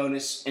advantage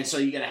bonus, and so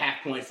you get a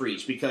half point for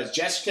each. Because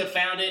Jessica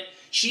found it,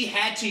 she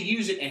had to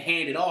use it and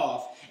hand it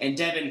off, and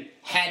Devin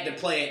had to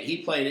play it. He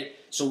played it,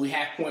 so we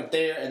half point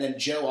there, and then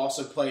Joe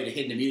also played a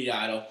hidden immunity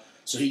idol,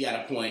 so he got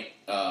a point,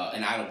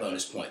 an idol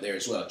bonus point there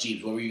as well.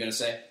 Jeebs, what were you going to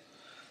say?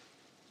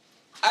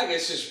 I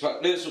guess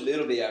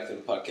it'll be after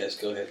the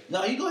podcast. Go ahead.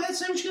 No, you go ahead and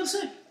say what you're going to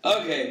say.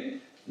 Okay.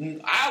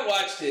 I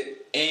watched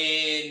it,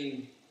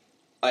 and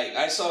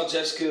I saw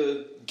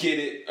Jessica get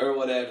it or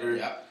whatever.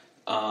 Yeah.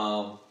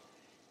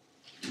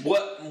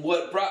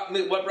 What brought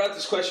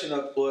this question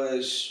up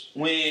was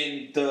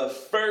when the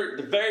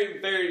very,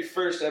 very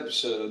first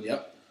episode.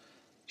 Yep.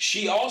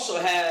 She also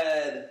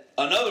had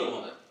another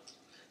one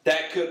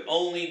that could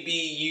only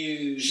be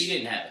used. She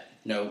didn't have it.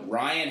 No,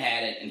 Ryan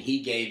had it, and he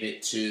gave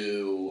it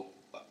to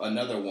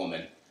another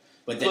woman,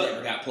 but that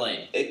never got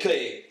played.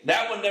 Okay,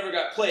 that one never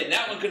got played. And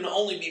that one could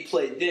only be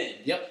played then.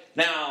 Yep.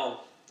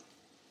 Now,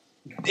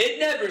 it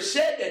never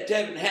said that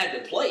Devin had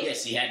to play it.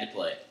 Yes, he had to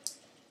play it.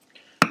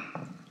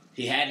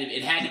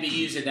 It had to be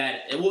used at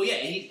that. Well, yeah,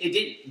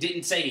 it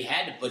didn't say he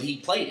had to, but he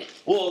played it.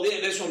 Well, yeah,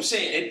 that's what I'm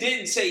saying. It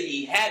didn't say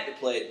he had to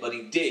play it, but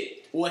he did.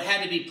 Well, it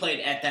had to be played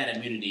at that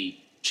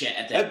immunity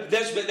chat. That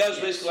was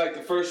basically like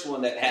the first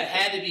one that had. It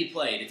had to be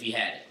played if he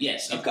had it.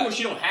 Yes, of course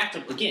you don't have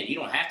to. Again, you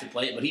don't have to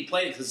play it, but he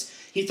played it because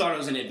he thought it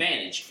was an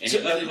advantage. And so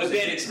it really was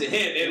advantage to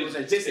him. It was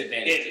a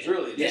disadvantage. It was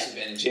really a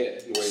disadvantage. Yeah.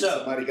 Wait,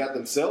 somebody got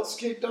themselves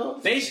kicked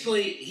off?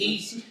 Basically,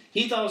 he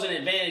thought it was an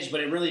advantage,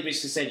 but it really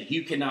basically said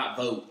you cannot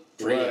vote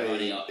for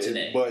anybody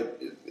today.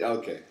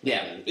 Okay.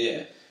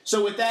 Yeah.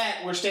 So with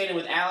that, we're standing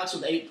with Alex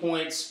with 8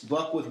 points,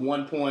 Buck with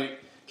 1 point,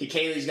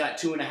 Kaylee's got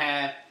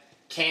 2.5,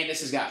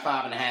 Candace has got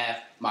 5.5,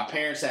 my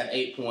parents have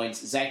 8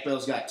 points, Zach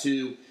Bell's got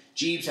 2,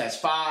 Jeebs has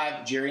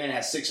 5, Jerry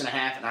has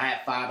 6.5, and I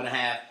have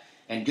 5.5.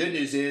 And good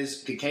news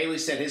is, Kaylee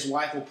said his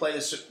wife will play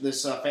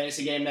this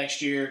fantasy game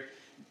next year,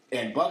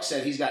 and Buck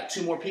said he's got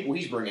 2 more people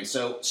he's bringing.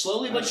 So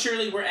slowly but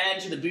surely, we're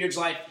adding to the Beards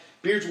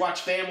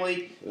Watch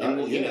family,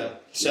 and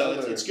so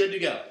it's good to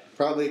go.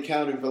 Probably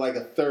accounting for like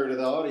a third of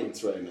the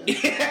audience right now.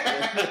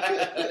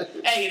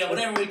 Hey,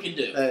 whatever we can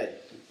do. Hey.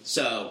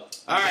 So,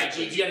 all right,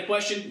 Jeebs, you got a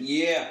question?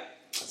 Yeah.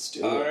 Let's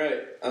do it. All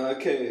right.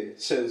 Okay.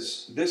 It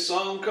says, this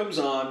song comes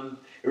on.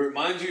 It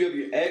reminds you of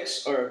your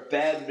ex or a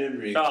bad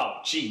memory. Oh,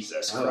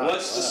 Jesus Christ.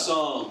 What's the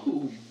song?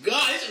 Oh,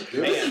 God,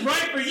 this is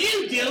right for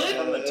you, Dillon.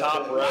 On the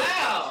top right.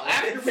 Wow.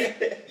 After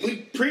we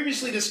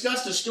previously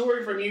discussed a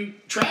story from you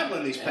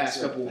traveling these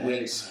past couple of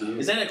weeks.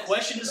 Is that a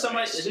question to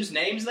somebody whose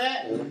name's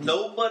that?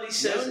 Nobody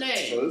says No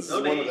name. So this is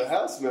one of the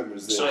house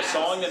members there. So a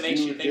song that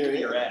makes you think of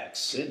your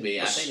ex. Could be.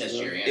 I think that's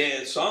Jerry.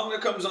 Yeah, a song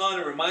that comes on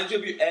and reminds you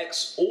of your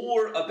ex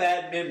or a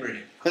bad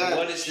memory.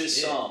 What is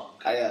this song?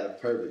 I got a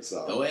perfect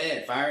song. Go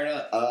ahead, fire it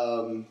up.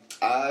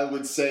 I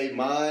would say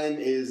mine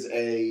is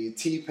a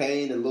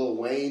T-Pain and Lil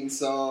Wayne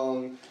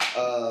song.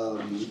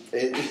 I'm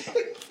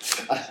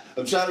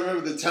trying to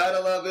remember the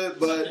title of it,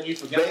 but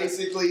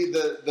basically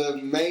the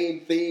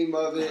main theme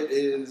of it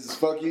is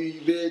 "Fuck you,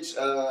 you bitch.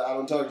 I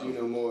don't talk to you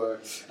no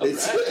more."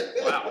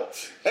 Wow.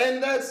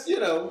 And that's you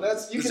can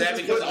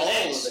just put all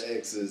of the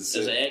exes.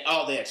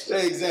 All the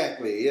exes.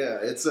 Exactly. Yeah.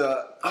 It's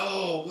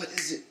what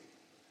is it?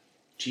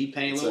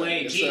 T-Pain, Lil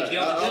Wayne. Jeebs,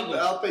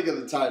 I'll think of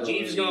the title.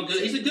 Jeebs is going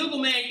good. He's a Google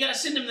man. You got to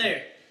send him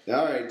there.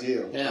 All right,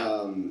 deal.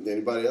 Yeah.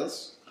 Anybody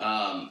else?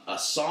 A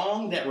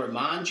song that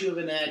reminds you of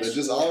an ex. That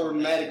just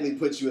automatically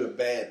puts you in a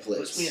bad place.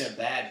 Puts me in a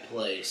bad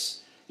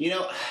place.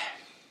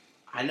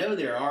 I know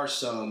there are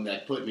some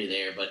that put me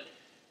there, but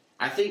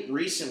I think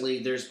recently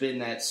there's been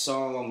that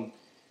song,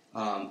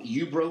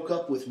 You Broke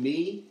Up With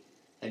Me.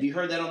 Have you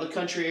heard that on the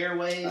country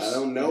airwaves? I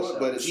don't know it,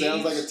 but it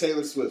sounds like a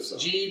Taylor Swift song.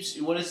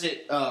 Jeebs, what is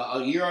it?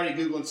 You're already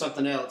Googling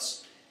something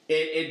else.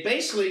 It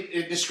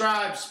basically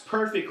describes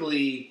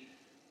perfectly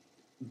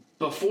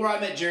before I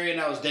met Jerry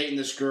and I was dating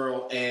this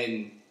girl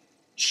and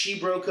she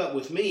broke up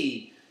with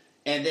me,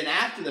 and then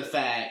after the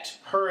fact,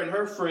 her and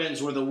her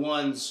friends were the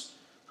ones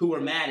who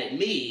were mad at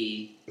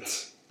me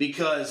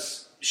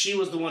because she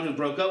was the one who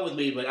broke up with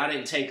me, but I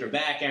didn't take her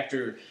back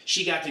after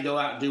she got to go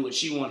out and do what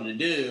she wanted to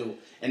do.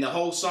 And the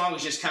whole song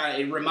is just kind of,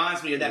 it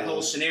reminds me of that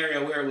whole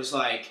scenario where it was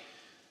like,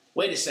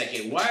 wait a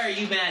second, why are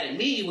you mad at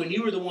me when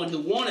you were the one who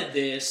wanted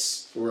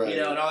this? Right.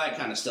 And all that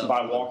kind of stuff.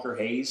 By Walker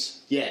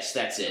Hayes? Yes,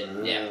 that's it.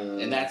 Yeah.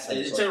 And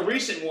it's a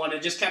recent one.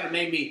 It just kind of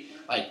made me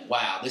like,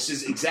 wow, this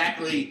is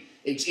exactly,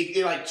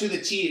 like to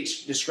the T,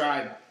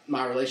 describe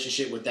my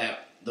relationship with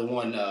that the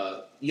one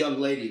young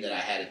lady that I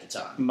had at the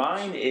time.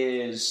 Mine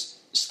is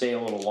 "Stay a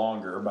Little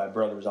Longer" by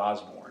Brothers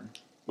Osborne,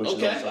 which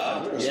Okay. is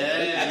also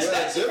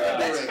That's a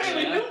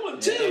fairly new one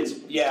too.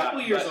 A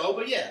couple years old,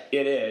 but yeah.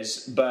 It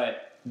is,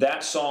 but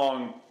that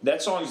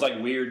song's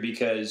like weird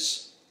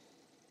because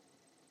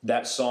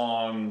that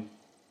song,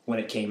 when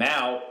it came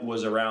out,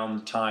 was around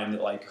the time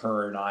that like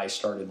her and I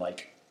started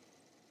like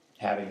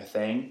having a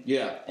thing.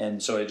 Yeah.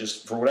 And so it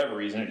just, for whatever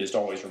reason, it just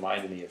always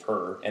reminded me of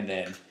her. And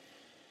then,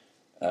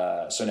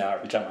 so now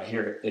every time I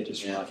hear it,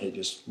 it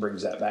just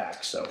brings that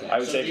back. So I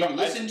would say, do you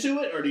listen to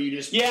it, or do you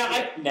just? Yeah,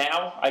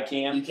 I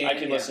can. You can, I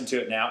can listen to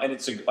it now, and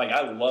it's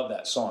I love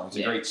that song. It's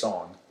a great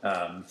song.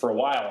 For a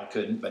while I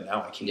couldn't, but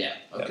now I can. Yeah.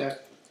 Okay.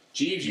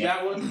 Jeebs, you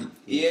got one?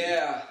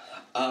 Yeah.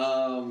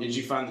 Did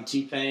you find the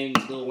T-Pain,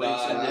 Lil Wayne?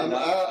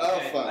 I'll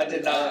find I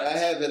did not. I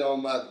have it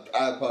on my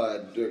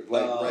iPod,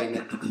 right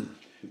now.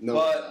 No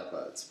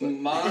iPods. But.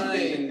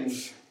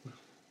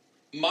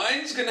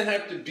 Mine's gonna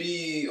have to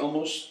be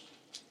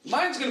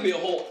Mine's gonna be a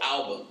whole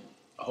album.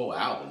 A whole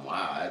album.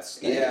 Wow, that's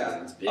big.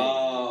 That's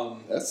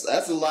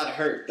a lot of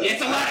hurt, though.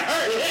 It's a lot of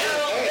hurt.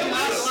 It's a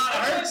lot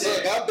of hurt.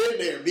 Look, I've been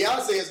there.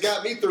 Beyonce has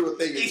got me through a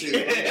thing or two.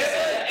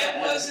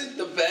 It wasn't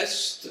the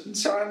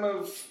best time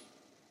of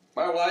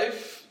my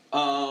life.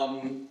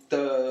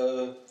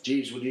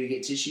 Jeebs, would you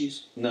get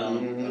tissues? No.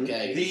 Mm-hmm.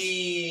 Okay.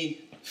 The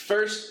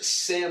first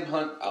Sam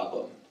Hunt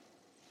album.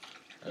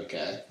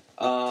 Okay.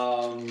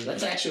 That's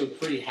That's actually a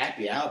pretty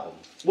happy album.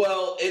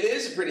 Well, it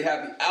is a pretty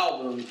happy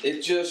album.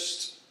 It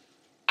just,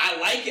 I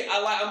like it.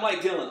 I'm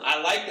like Dillon.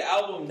 I like the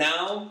album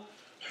now,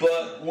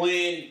 but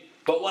when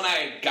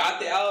I got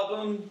the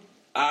album,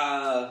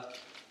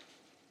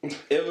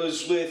 it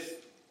was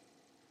with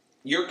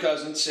your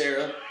cousin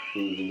Sarah.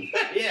 Mm-hmm.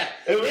 Yeah.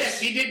 Yes,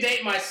 he did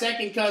date my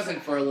second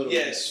cousin for a little bit.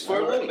 Yes, for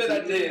a little bit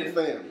I did,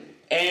 Family.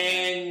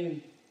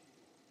 and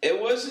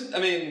it wasn't. I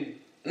mean,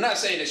 I'm not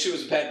saying that she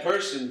was a bad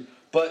person,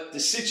 but the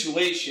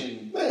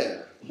situation.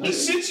 Man. The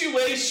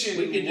situation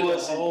We could do a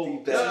wasn't whole-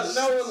 the best.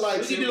 No one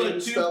likes We could do a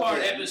and stuff, 2-part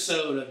man.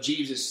 episode of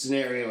Jeebs'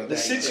 scenario with The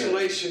that.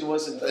 situation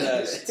wasn't the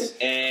best,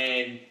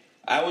 and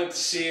I went to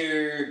see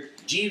her,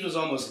 Jeebs was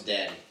almost a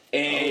daddy.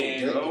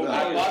 and Oh,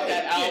 I bought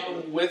that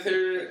album with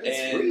her, It's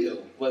and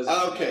real. was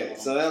Okay,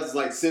 so that was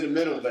like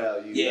sentimental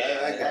value. Yeah,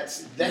 I got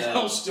you. That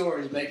No. whole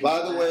story is making.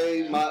 By the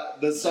way,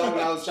 the song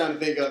I was trying to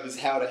think of is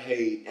 "How to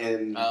Hate,"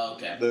 and Oh,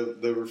 okay.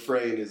 the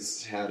refrain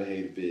is "How to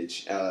Hate a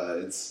Bitch."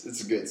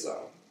 It's a good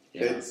song.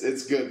 Yeah.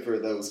 It's good for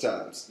those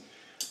times.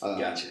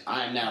 Gotcha.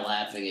 I am now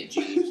laughing at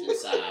Jeebs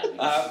inside.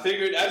 I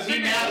figured He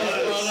now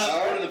has blown up All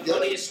one right, of the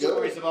funniest go.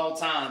 stories of all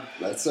time.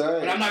 That's all right.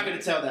 But I'm not going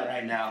to tell that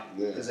right now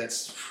Yeah. because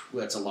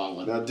that's a long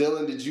one. Now,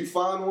 Dillon, did you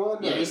find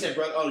one? Yeah, he said,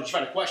 brother. Oh, did you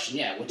find a question?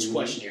 Yeah, what's your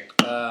question here?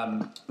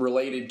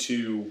 Related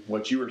to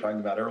what you were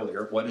talking about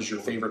earlier, what is your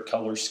favorite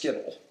color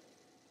Skittle?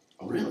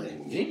 Oh, really?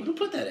 Who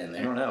put that in I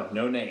there? don't know.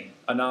 No name.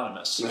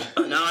 Anonymous.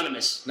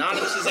 Anonymous.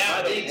 Anonymous is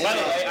out. By Big the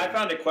way, I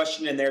found a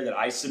question in there that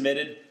I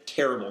submitted.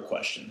 Terrible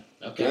question.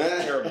 Okay.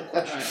 Terrible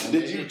question. All right,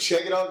 Did you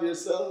check it off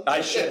yourself?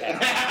 I should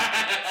have.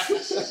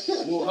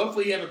 Well,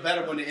 hopefully you have a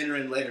better one to enter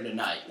in later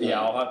tonight. Yeah,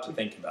 I'll have to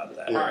think about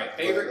that. All right.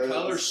 Favorite But,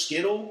 color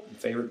Skittle?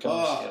 Favorite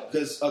color Oh, Skittle.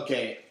 because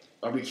okay,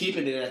 are we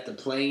keeping it at the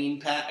plain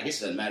pack? I guess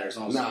it doesn't matter as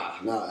long as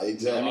Nah,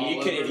 exactly. I mean,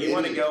 you can if you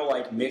want to go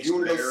like mixed you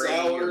wanna go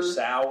berry or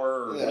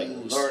sour or Yeah. like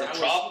or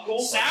tropical.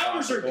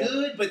 Sours are Tropical.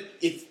 good, but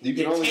if You can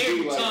they only tear do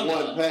your like tongue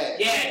one up. pack.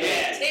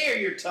 Yeah, tear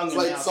your tongue. It's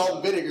and like mouth salt up.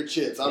 and vinegar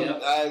chips.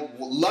 Yep. I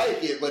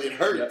like it, but it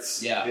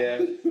hurts. Yeah.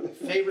 Yeah.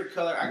 Favorite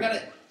color? I got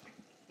it.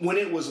 When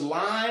it was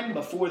lime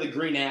before the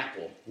green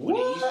apple. When it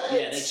What?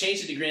 yeah, they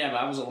changed it to green apple.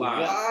 I was a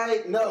lime.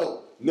 Why?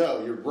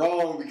 No, you're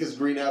wrong because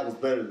green apple's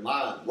better than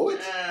lime. What?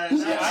 Nah,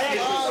 Yeah, I actually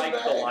Lime, like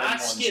the man. lime not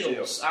ones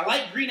Skittles. too. I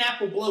like green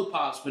apple blow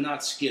pops, but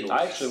not Skittles.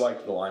 I actually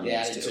like the lime Yeah,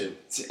 I ones did too. too.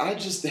 See, I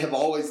just have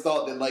always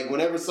thought that like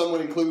whenever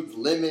someone includes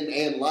lemon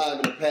and lime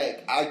in a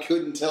pack, I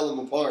couldn't tell them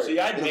apart. See,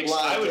 I'd in a mix.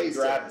 blind I would taste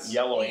grab test.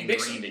 yellow You and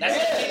mix green it. together.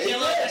 That's how you make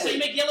yellow. That's how you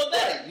make yellow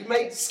better. Right, you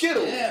make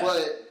Skittles, Yeah.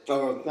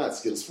 but not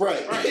Skittles,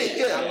 Sprite. Right. I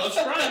yeah. love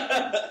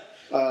Sprite.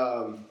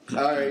 All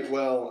right.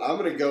 Well, I'm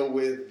gonna go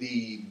with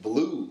the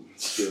blue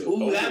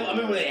Skittle. Ooh, I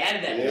remember when they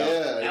added that.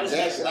 Yeah, that was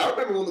exactly. I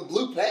remember when the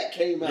blue pack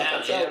came out. Yeah,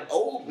 That's yeah. how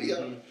old we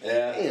are.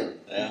 Yeah. Damn.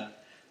 Yeah.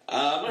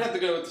 I'm gonna have to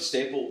go with the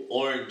staple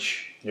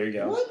orange. There you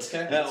go. What?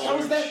 Okay. That How is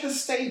orange. that the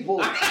staple?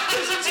 Because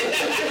it's in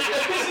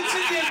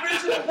the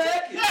original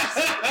package.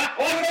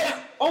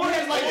 Orange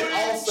is like an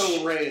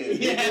also red.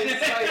 Yeah.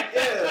 It's like,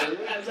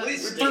 yeah. At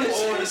least We threw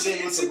orange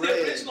in with it's the in the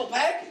red. original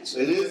package.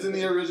 It is in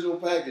the original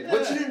package.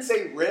 But you didn't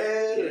say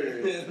red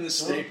or the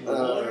staple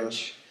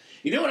orange.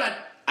 You know what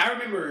I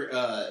remember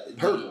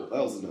purple.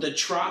 That was enough. the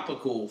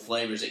tropical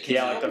flavors that came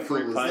Yeah, out. like the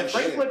fruit The The punch.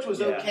 fruit punch was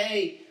Yeah.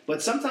 okay,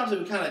 but sometimes it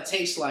would kind of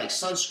taste like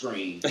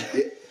sunscreen.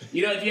 Yeah.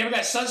 You know, if you ever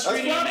got That's sunscreen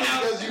in your probably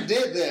mouth, because you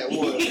did that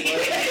once. Like, I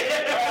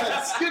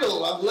had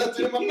Skittle. I've left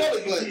it in my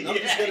belly button. I'm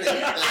just gonna eat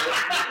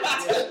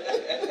that.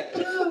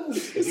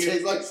 It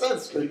tastes like if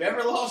sunscreen. you've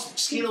ever lost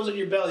Skittles in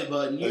your belly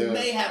button, you Yeah.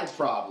 may have a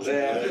problem.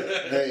 Yeah.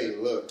 Hey,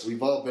 look,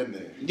 we've all been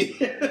there. We've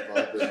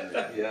all been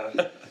there.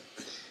 Yeah.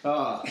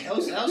 That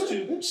was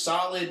two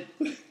solid,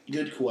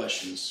 good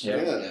questions.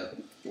 Yeah.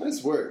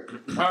 Nice work.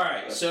 All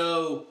right,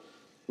 so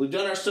we've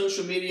done our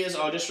social medias.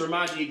 I'll just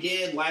remind you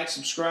again, like,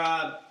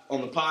 subscribe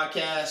on the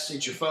podcast.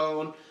 Hit your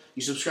phone.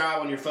 You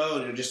subscribe on your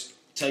phone, it'll just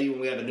tell you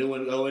when we have a new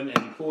one going. And,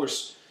 of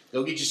course,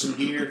 they'll get you some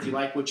gear if you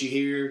like what you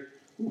hear.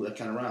 Ooh, that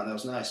kind of rhymed. That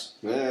was nice.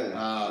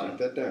 Yeah, write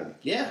that down.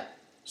 Yeah.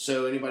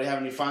 So anybody have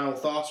any final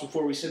thoughts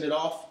before we send it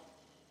off?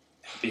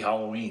 Happy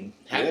Halloween.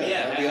 Happy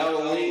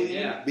Halloween.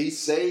 Yeah. Be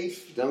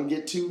safe. Don't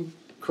get too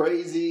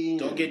crazy.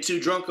 Don't get too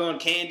drunk on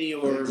candy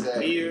or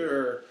beer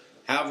or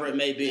however it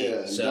may be.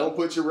 Yeah, so. don't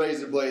put your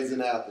razor blades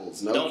in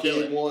apples. No Don't do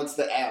kid it. wants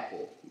the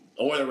apple.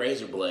 Or the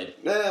razor blade.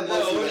 Nah,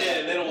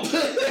 They don't want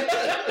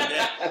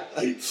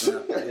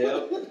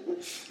Yep.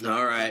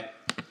 All right.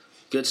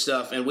 Good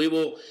stuff. And we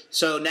will.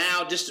 So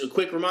now, just a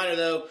quick reminder,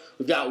 though,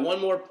 we've got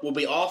one more. We'll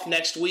be off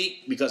next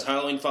week because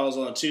Halloween falls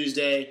on a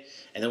Tuesday.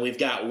 And then we've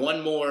got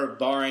one more,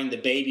 barring the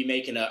baby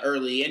making an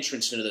early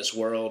entrance into this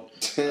world.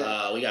 We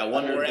got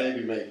one more.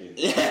 Baby making.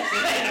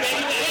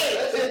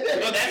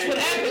 Well, that's what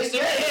happens to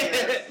me.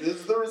 This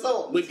is the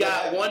result. We've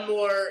got one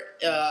more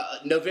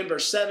November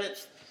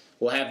 7th.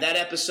 We'll have that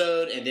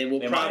episode, and then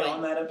we'll Am probably. I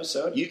on that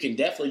episode? You can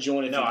definitely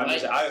join if No, you'd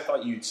like. I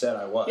thought you said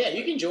I was. Yeah,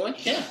 you can join.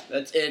 Yeah,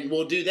 and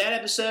we'll do that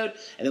episode,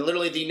 and then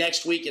literally the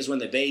next week is when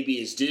the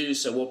baby is due.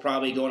 So we'll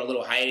probably go on a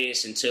little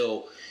hiatus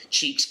until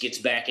Cheeks gets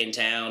back in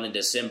town in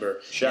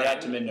December. Shout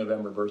out to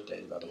mid-November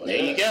birthdays, by the way.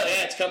 There you go.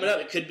 Yeah, it's coming up.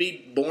 It could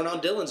be born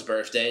on Dillon's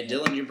birthday.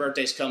 Dillon, your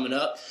birthday's coming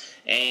up,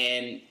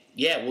 and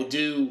yeah, we'll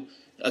do.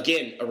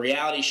 Again, a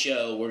reality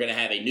show. We're going to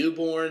have a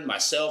newborn,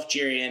 myself,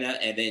 Jerriana,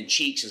 and then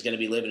Cheeks is going to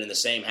be living in the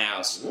same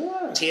house.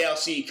 Yeah.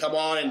 TLC, come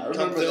on and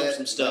come film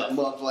some stuff. That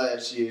month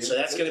last year. So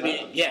that's going to be,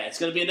 it's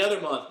going to be another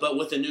month, but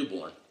with a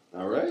newborn.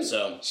 All right.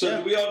 So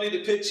do we all need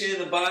to pitch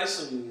in and buy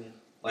some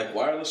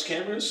wireless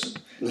cameras?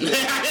 so we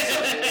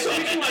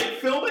can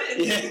film it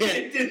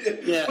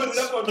and put it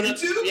up on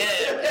YouTube?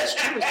 Yeah, that's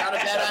true. It's not a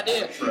bad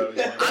idea.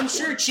 I'm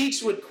sure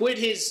Cheeks would quit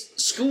his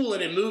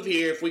schooling and move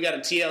here if we got a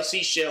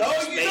TLC show.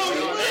 Oh, you know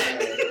he would.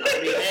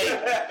 I mean,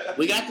 hey,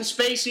 we got the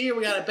space here.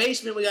 We got a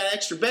basement. We got an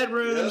extra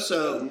bedroom.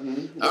 So,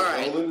 all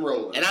right.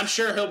 Rolling. And I'm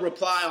sure he'll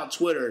reply on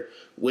Twitter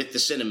with the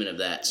sentiment of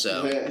that.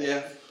 So,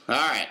 Yeah. All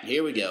right,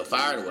 here we go.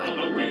 Fire it away.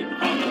 Halloween,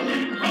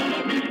 Halloween,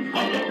 Halloween,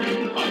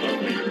 Halloween,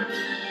 Halloween.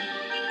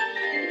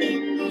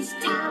 In this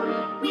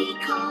town we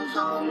call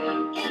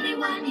home,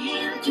 everyone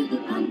hail to the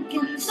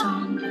pumpkin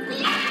song.